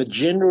change. And the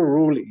general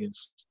rule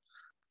is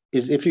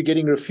if you're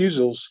getting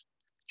refusals,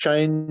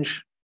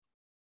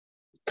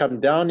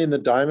 come down in the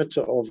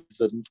diameter of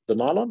the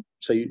nylon.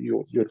 So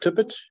your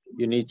tippet,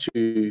 you need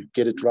to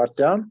get it right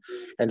down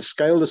and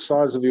scale the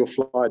size of your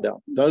fly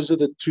down. Those are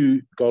the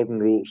 2 golden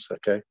rules,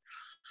 okay?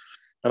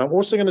 And I'm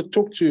also going to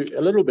talk to you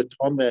a little bit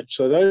on that.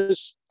 So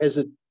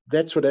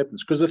that's what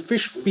happens, because the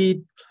fish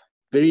feed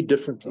very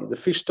differently. The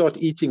fish start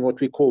eating what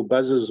we call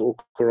buzzers or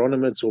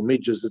chironomids or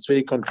midges. It's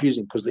very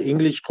confusing because the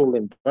English call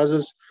them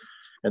buzzers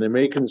and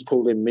Americans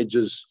call them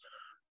midges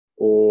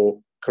or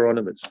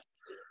chironomids.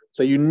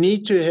 So you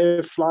need to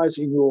have flies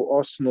in your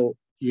arsenal.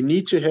 You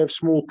need to have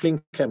small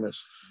clink cameras.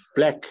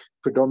 Black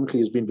predominantly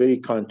has been very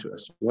kind to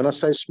us. When I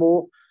say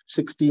small,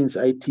 16s,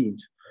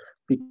 18s.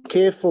 Be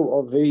careful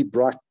of very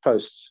bright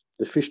posts.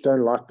 The fish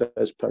don't like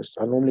those posts.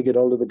 I normally get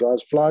hold of the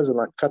guy's flies and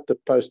I cut the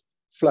post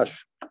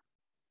flush.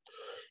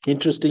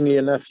 Interestingly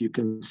enough, you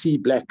can see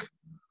black.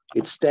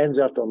 It stands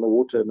out on the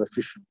water and the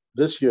fish.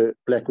 This year,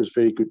 black was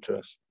very good to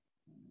us.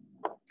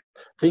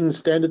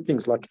 Standard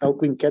things like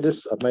elk-wing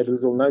caddis. I've made a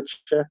little note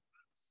here.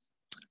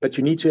 But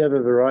you need to have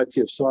a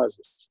variety of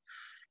sizes.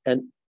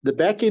 And the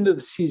back end of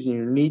the season,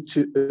 you need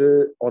to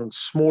err on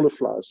smaller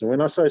flies. And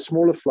when I say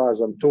smaller flies,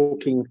 I'm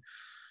talking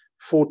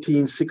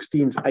 14s,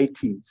 16s,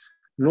 18s.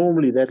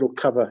 Normally, that will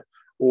cover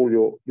all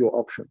your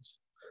options.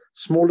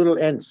 Small little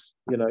ants,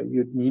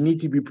 you need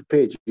to be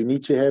prepared. You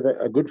need to have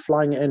a good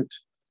flying ant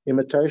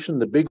imitation,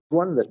 the big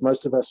one that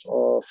most of us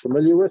are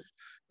familiar with,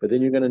 but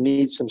then you're going to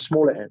need some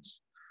smaller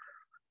ants.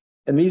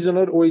 And these are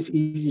not always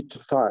easy to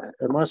tie.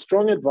 And my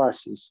strong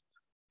advice is,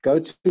 go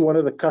to one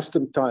of the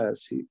custom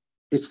tires.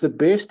 It's the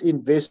best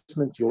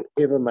investment you'll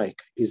ever make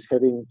is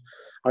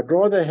I'd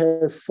rather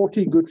have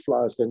 40 good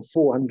flies than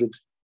 400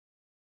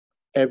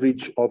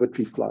 average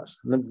arbitrary flies.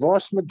 And the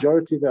vast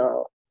majority of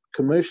our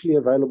commercially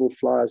available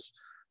flies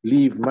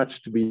leave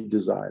much to be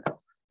desired.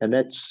 And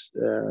that's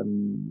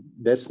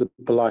the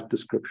polite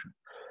description.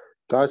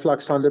 Guys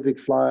like Scientific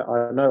Fly,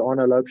 I know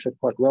Arno Loebscher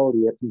quite well.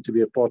 He happened to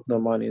be a partner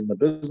of mine in the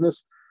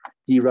business.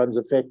 He runs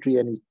a factory,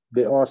 and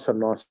there are some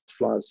nice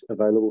flies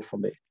available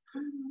from there.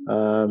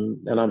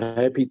 And I'm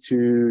happy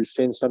to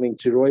send something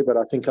to Roy, but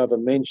I think I've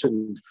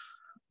mentioned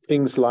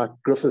things like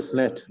Griffith's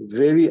Gnat,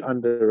 very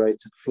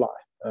underrated fly,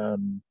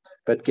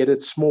 but get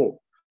it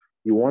small.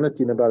 You want it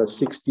in about a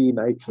 16,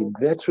 18.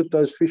 That's what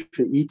those fish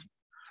are eating.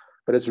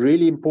 But it's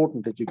really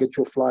important that you get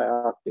your fly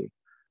out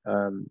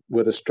there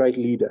with a straight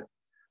leader.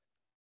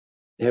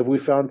 Have we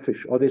found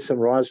fish? Are there some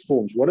rise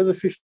forms? What are the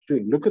fish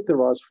doing? Look at the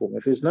rise form.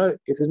 If there's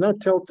no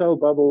telltale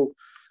bubble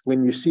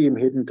when you see him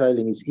head and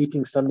tailing, he's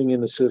eating something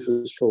in the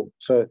surface film.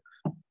 So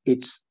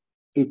it's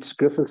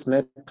Griffith's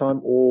Gnat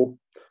time or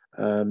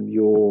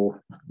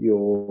your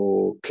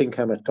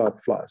clinkhammer type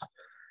flies.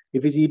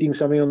 If he's eating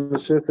something on the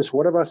surface,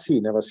 what have I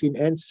seen? Have I seen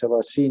ants? Have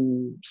I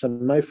seen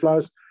some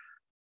mayflies?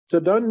 So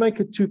don't make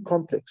it too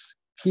complex.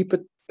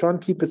 Try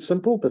and keep it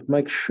simple, but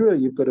make sure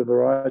you've got a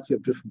variety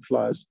of different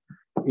flies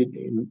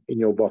in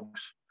your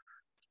box.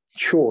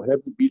 Sure,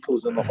 have the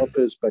beetles and the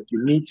hoppers, but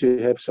you need to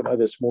have some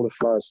other smaller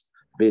flies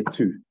there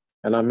too.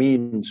 And I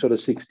mean sort of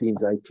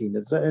 16s,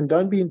 18s. And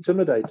don't be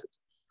intimidated.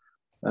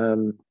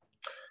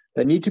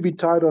 They need to be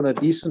tied on a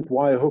decent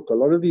wire hook. A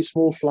lot of these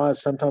small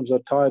flies sometimes are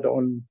tied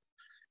on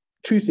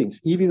two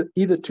things,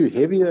 either too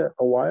heavier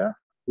a wire,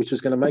 which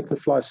is going to make the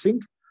fly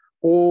sink,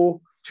 or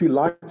too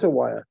light a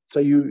wire. So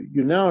you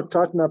now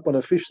tighten up on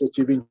a fish that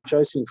you've been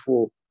chasing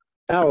for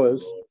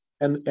hours,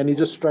 and he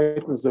just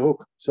straightens the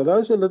hook. So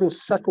those are little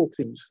subtle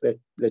things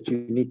that you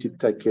need to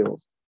take care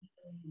of.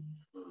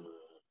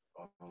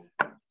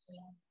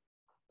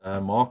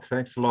 Mark,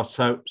 thanks a lot.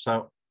 So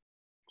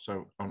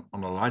on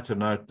a lighter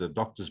note, the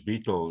doctor's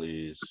beetle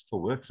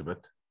still works a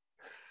bit.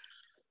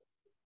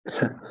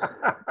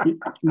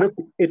 Look,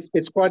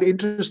 it's quite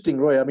interesting,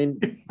 Roy. I mean,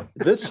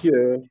 this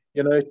year,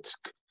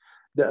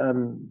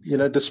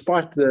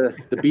 despite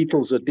the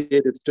beetles are dead,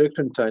 it's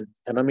Dirkfontein.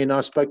 And I mean,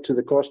 I spoke to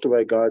the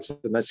Castaway guys,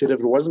 and they said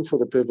if it wasn't for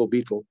the purple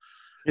beetle,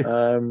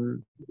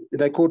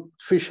 they caught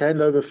fish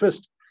hand over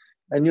fist.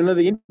 And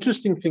the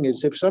interesting thing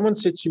is, if someone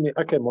said to me,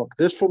 "Okay, Mark,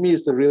 this for me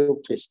is the real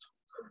test.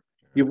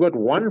 You've got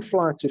one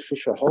fly to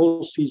fish a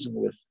whole season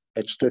with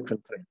at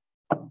Dirkfontein.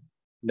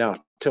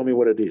 Now, tell me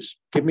what it is.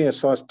 Give me a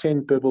size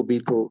 10 purple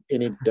beetle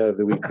any day of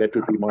the week. That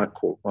would be my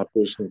call, my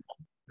personal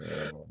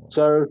call."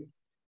 So,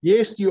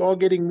 yes, you are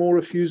getting more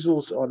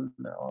refusals on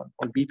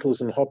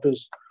beetles and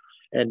hoppers.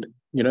 And,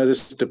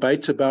 this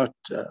debate about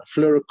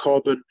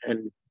fluorocarbon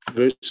and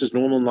versus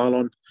normal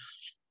nylon.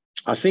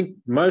 I think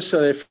most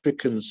South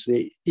Africans,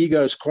 their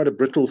ego is quite a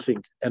brittle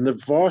thing. And the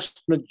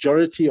vast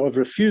majority of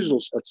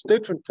refusals at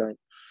Dirkfontein,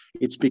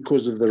 it's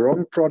because of the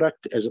wrong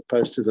product as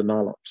opposed to the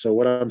nylon. So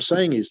what I'm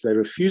saying is they're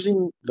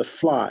refusing the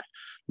fly,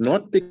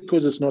 not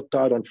because it's not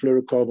tied on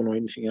fluorocarbon or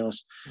anything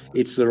else.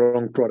 It's the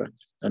wrong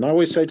product. And I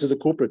always say to the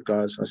corporate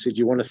guys, I said,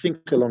 you want to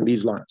think along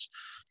these lines.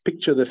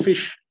 Picture the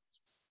fish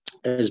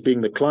as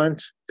being the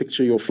client,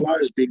 picture your fly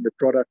as being the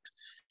product,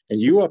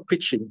 and you are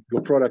pitching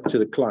your product to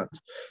the client.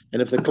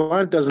 And if the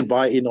client doesn't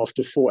buy in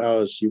after 4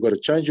 hours, you've got to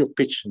change your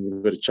pitch and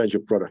you've got to change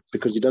your product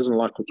because he doesn't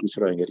like what you're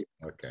throwing at him.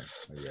 Okay.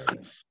 Yeah.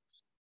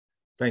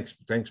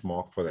 Thanks,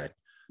 Mark, for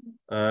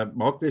that.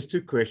 Mark, there's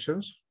two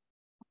questions.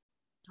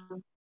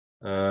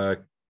 The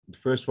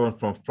first one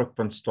from Frick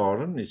van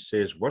Staren. He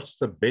says, what's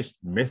the best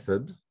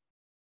method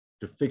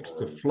to fix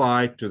the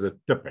fly to the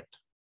tippet?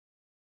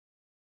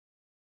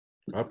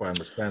 I hope I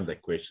understand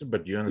that question,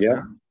 but do you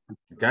understand? Yeah.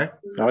 Okay.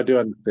 I do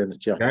understand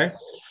it, yeah. Okay.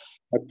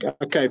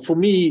 Okay, for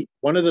me,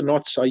 one of the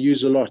knots I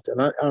use a lot,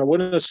 and I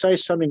want to say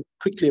something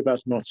quickly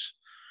about knots.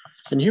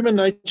 And human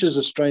nature is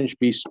a strange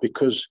beast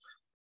because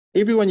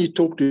everyone you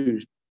talk to,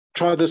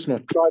 try this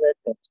knot, try that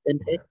knot. And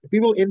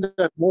people end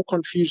up more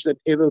confused than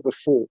ever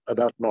before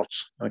about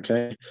knots,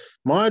 okay?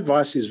 My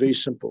advice is very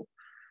simple.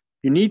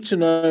 You need to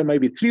know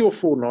maybe 3 or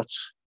 4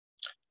 knots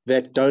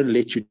that don't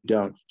let you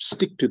down.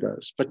 Stick to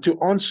those. But to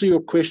answer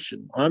your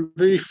question, I'm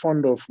very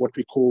fond of what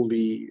we call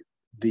the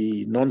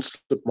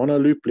non-slip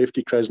monoloop,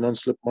 lefty craze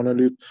non-slip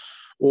monoloop,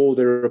 or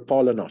the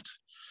Rapala knot.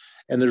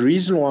 And the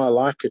reason why I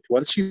like it,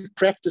 once you've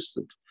practiced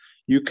it,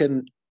 you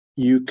can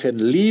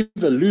leave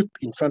a loop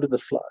in front of the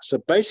fly. So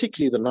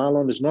basically, the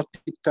nylon is not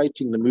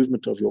dictating the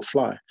movement of your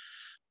fly,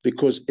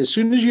 because as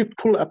soon as you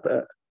pull up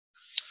a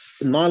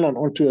nylon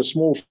onto a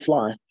small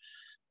fly,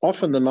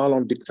 often the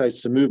nylon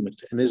dictates the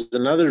movement. And there's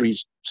another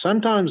reason.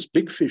 Sometimes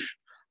big fish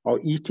are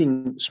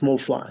eating small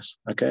flies,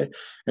 okay?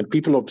 And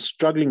people are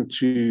struggling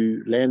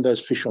to land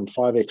those fish on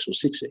 5X or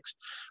 6X.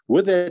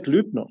 With that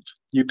loop knot,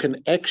 you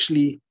can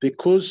actually,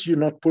 because you're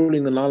not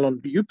pulling the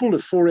nylon, you pull a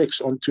 4X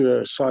onto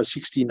a size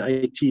 16,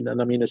 18,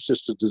 and I mean, it's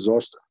just a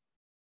disaster.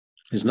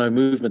 There's no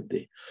movement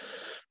there.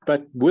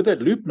 But with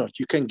that loop knot,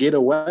 you can get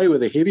away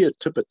with a heavier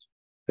tippet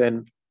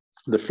than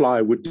the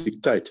fly would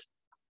dictate.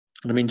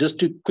 I mean, just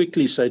to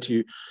quickly say to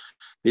you,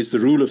 there's the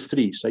rule of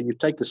 3. So you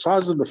take the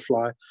size of the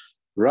fly,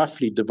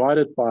 roughly divide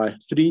it by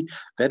 3.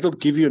 That'll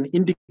give you an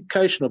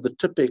indication of the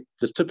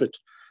tippet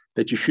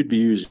that you should be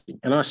using.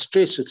 And I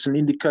stress it's an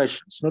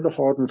indication. It's not a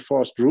hard and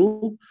fast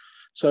rule.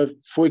 So,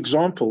 for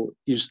example,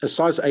 is a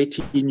size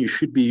 18, you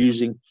should be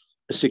using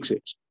a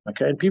 6X.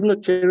 Okay, and people are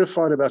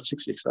terrified about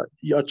 6X.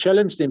 I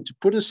challenge them to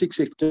put a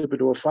 6X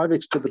tippet or a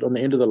 5X tippet on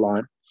the end of the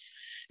line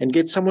and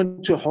get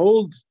someone to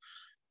hold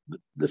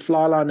the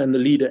fly line and the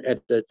leader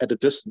at a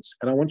distance.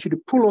 And I want you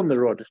to pull on the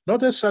rod,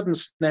 not a sudden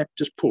snap,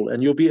 just pull.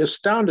 And you'll be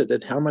astounded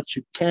at how much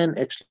you can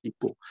actually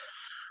pull.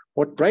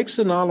 What breaks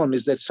the nylon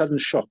is that sudden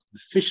shock. The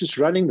fish is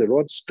running, the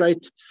rod's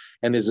straight,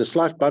 and there's a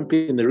slight bump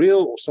in the reel,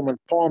 or someone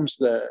palms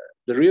the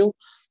reel,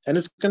 and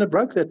it's going to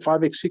break that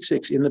 5X,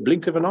 6X in the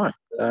blink of an eye.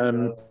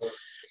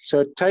 So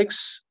it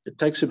takes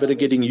a bit of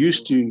getting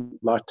used to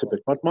light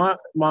tippet. But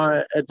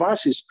my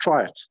advice is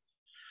try it.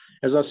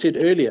 As I said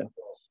earlier,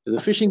 if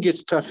the fishing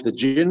gets tough, the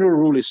general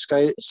rule is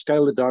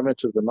scale the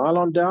diameter of the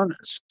nylon down,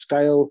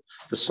 scale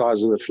the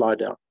size of the fly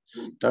down.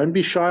 Don't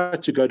be shy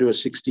to go to a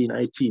 16,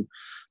 18.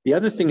 The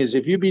other thing is,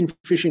 if you've been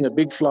fishing a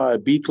big fly, a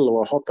beetle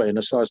or a hopper in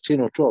a size 10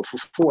 or 12 for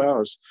 4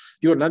 hours,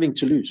 you've got nothing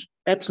to lose.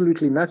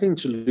 Absolutely nothing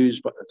to lose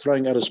by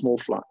throwing out a small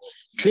fly.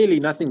 Clearly,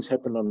 nothing's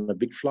happened on a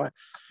big fly.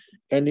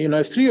 And,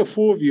 3 or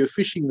 4 of you are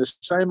fishing the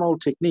same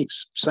old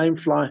techniques, same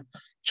fly,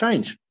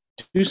 change.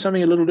 Do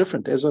something a little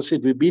different. As I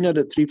said, we've been at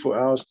it 3-4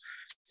 hours.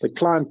 The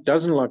client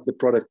doesn't like the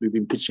product we've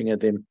been pitching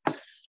at them.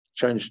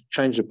 Change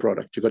the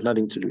product. You've got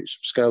nothing to lose.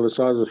 Scale the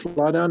size of the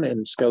fly down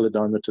and scale the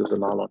diameter of the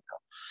nylon down.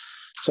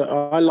 So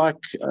I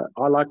like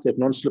that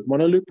non-slip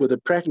monoloop. With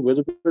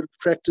a bit of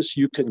practice,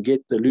 you can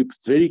get the loop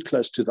very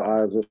close to the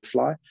eye of the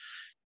fly.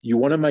 You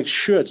want to make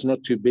sure it's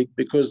not too big,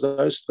 because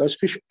those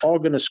fish are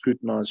going to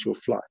scrutinize your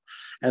fly,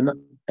 and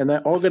they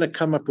are going to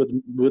come up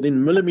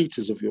within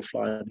millimeters of your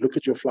fly and look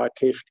at your fly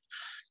carefully.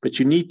 But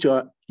you need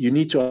to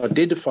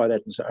identify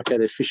that and say, okay,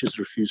 the fish has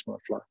refused my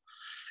fly.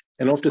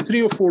 And after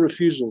 3 or 4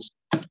 refusals,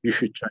 you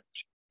should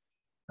change.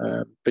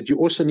 But you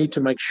also need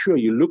to make sure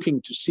you're looking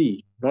to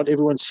see. Not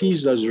everyone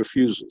sees those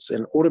refusals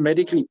and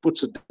automatically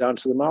puts it down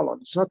to the nylon.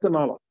 It's not the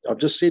nylon. I've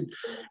just said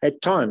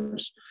at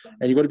times,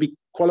 and you've got to be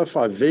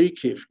qualified very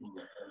carefully.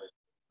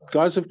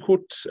 Guys have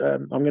caught.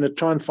 I'm going to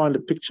try and find a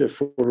picture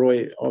for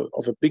Roy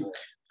of a big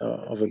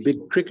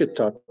cricket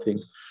type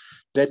thing.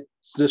 That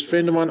this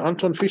friend of mine,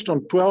 Anton, fished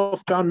on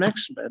 12-pound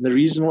maximum. And the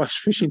reason why he's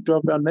fishing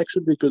 12-pound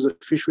maximum, because the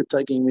fish were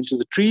taking him into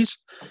the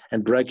trees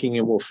and breaking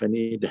him off, and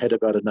he had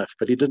about enough.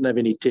 But he didn't have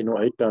any 10 or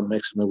 8-pound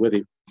maximum with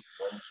him.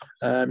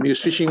 He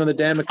was fishing on the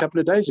dam a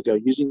couple of days ago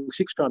using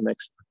 6-pound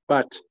maximum.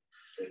 But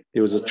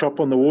there was a chop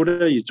on the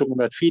water. You're talking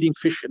about feeding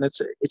fish, and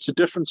it's a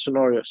different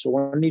scenario. So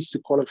one needs to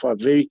qualify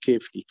very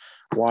carefully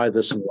why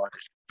this and why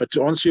that. But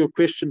to answer your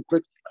question,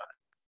 quick,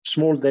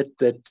 small,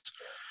 that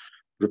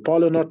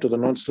Rapala knot or the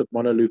non-slip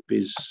monoloop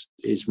is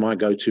my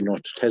go-to knot.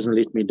 It hasn't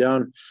let me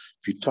down.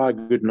 If you tie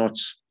good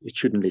knots, it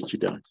shouldn't let you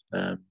down.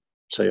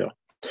 So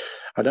yeah,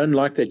 I don't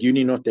like that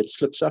uni knot that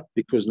slips up,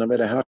 because no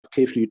matter how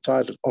carefully you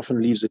tie it, it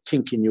often leaves a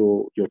kink in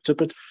your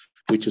tippet,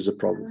 which is a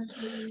problem.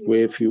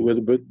 Where if you with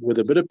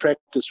a bit of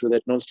practice with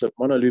that non-slip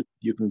monoloop,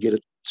 you can get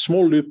a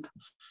small loop,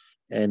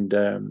 and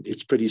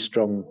it's pretty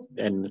strong,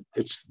 and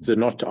it's the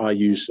knot I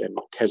use, and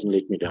it hasn't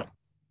let me down.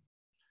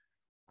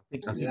 I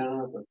think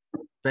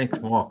thanks,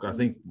 Mark. I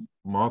think,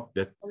 Mark,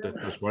 that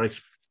was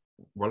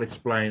well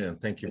explained,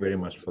 and thank you very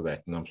much for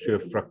that. And I'm sure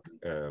Frick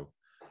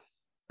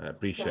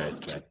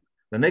appreciates that.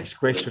 The next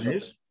question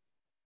is,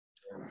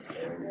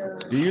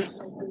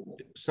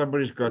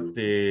 somebody's got let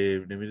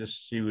me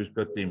just see who's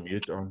got their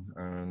mute on,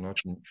 not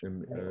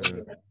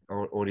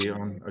audio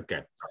on.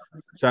 Okay.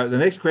 So the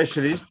next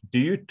question is, do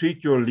you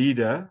treat your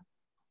leader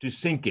to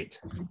sink it?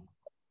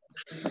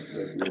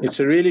 It's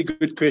a really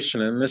good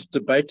question, and this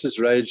debate has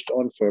raged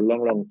on for a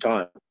long, long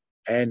time.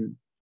 And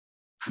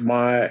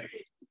my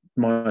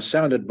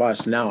sound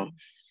advice now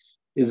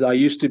is, I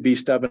used to be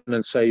stubborn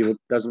and say it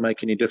doesn't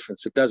make any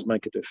difference. It does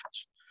make a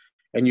difference.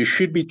 And you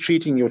should be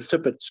treating your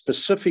tippet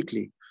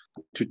specifically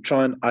to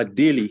try and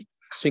ideally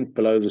sink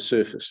below the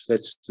surface.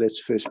 That's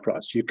first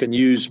price. You can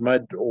use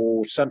mud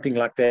or something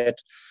like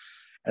that.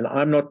 And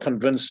I'm not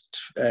convinced,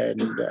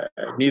 and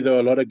neither are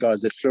a lot of guys,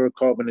 that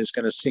fluorocarbon is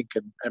going to sink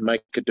and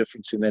make a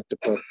difference in that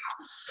department.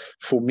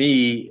 For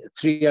me,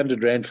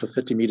 300 Rand for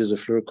 30 meters of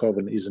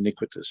fluorocarbon is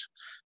iniquitous.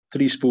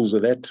 3 spools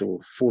of that, or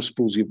 4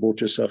 spools, you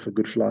bought yourself a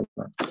good fly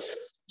line.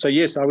 So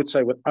yes, I would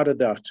say without a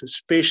doubt,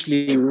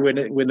 especially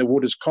when the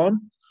water's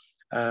calm,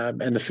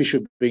 and the fish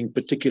are being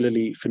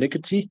particularly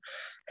finicky.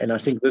 And I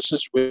think this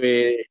is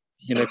where,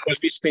 because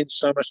we spend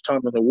so much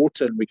time on the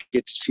water and we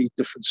get to see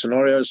different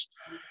scenarios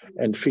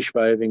and fish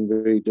behaving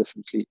very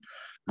differently,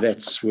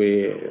 that's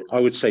where I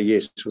would say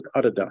yes,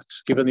 without a doubt.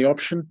 Given the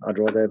option, I'd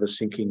rather have a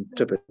sinking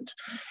tippet.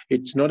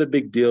 It's not a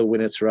big deal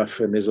when it's rough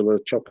and there's a lot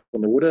of chop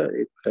on the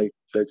water. They're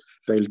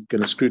going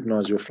to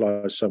scrutinize your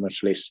fly so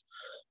much less.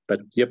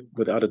 But yep,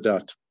 without a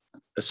doubt,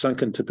 a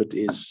sunken tippet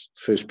is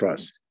first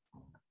prize.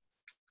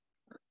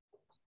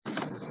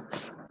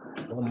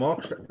 Well,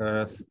 Mark,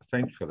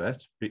 thanks for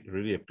that.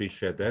 Really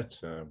appreciate that.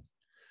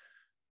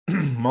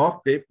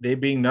 Mark, there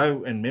being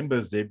no, and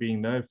members, there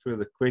being no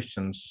further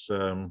questions,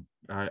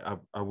 I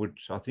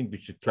think we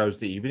should close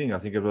the evening. I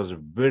think it was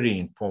very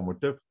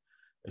informative.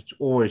 It's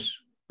always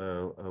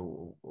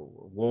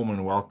warm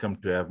and welcome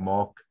to have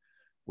Mark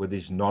with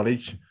his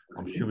knowledge.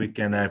 I'm sure we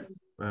can have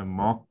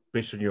Mark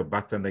press on your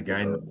button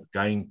again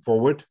going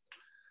forward.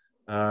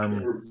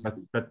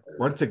 But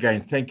once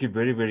again, thank you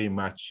very, very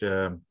much.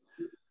 And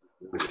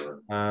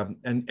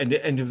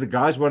if the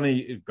guys want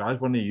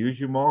to use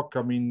you, Mark,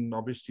 I mean,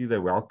 obviously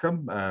they're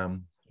welcome.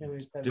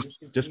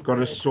 Just got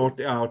to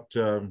sort out,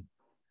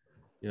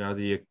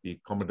 the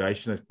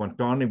accommodation at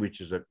Quantani,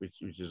 which is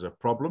a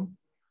problem.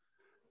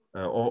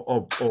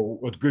 Or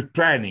with good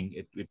planning,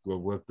 it will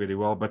work very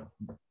well.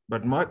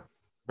 But Mark,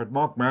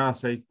 may I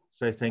say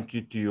thank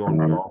you to you on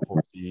behalf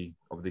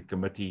of the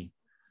committee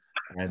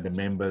and the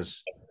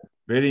members.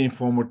 Very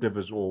informative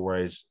as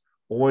always.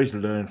 Always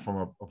learn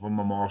from a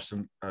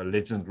master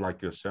legend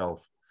like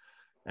yourself.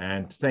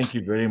 And thank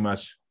you very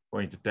much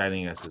for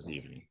entertaining us this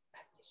evening.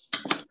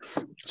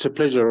 It's a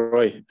pleasure,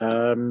 Roy.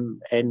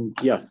 And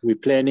yeah, we're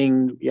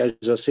planning,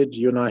 as I said,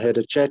 you and I had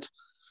a chat.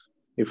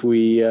 If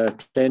we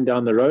plan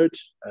down the road,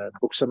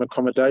 book some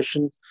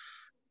accommodation.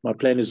 My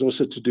plan is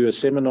also to do a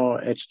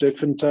seminar at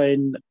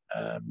Sterkfontein,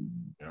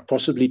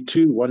 possibly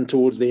two, one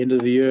towards the end of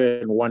the year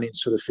and one in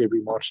sort of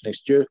February, March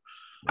next year.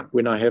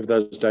 When I have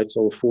those dates,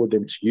 I'll forward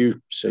them to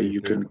you so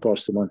you can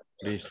pass them on.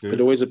 Please do.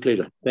 But always a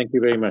pleasure. Thank you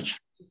very much.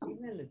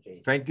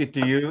 Thank you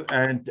to you,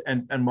 and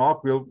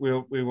Mark.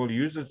 We will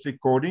use this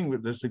recording.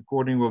 This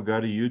recording will go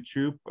to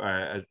YouTube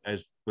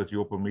as with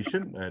your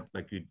permission,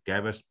 like you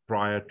gave us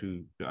prior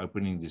to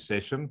opening the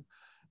session.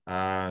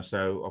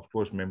 So of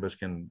course members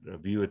can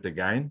view it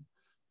again.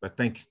 But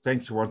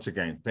thanks once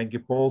again. Thank you,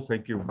 Paul.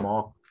 Thank you,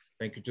 Mark.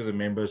 Thank you to the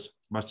members.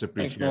 Much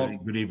appreciated.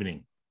 Good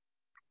evening.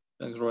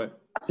 Thanks, Roy.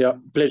 Yeah,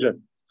 pleasure.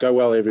 Go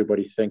well,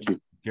 everybody. Thank you.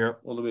 Yeah.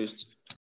 All the best.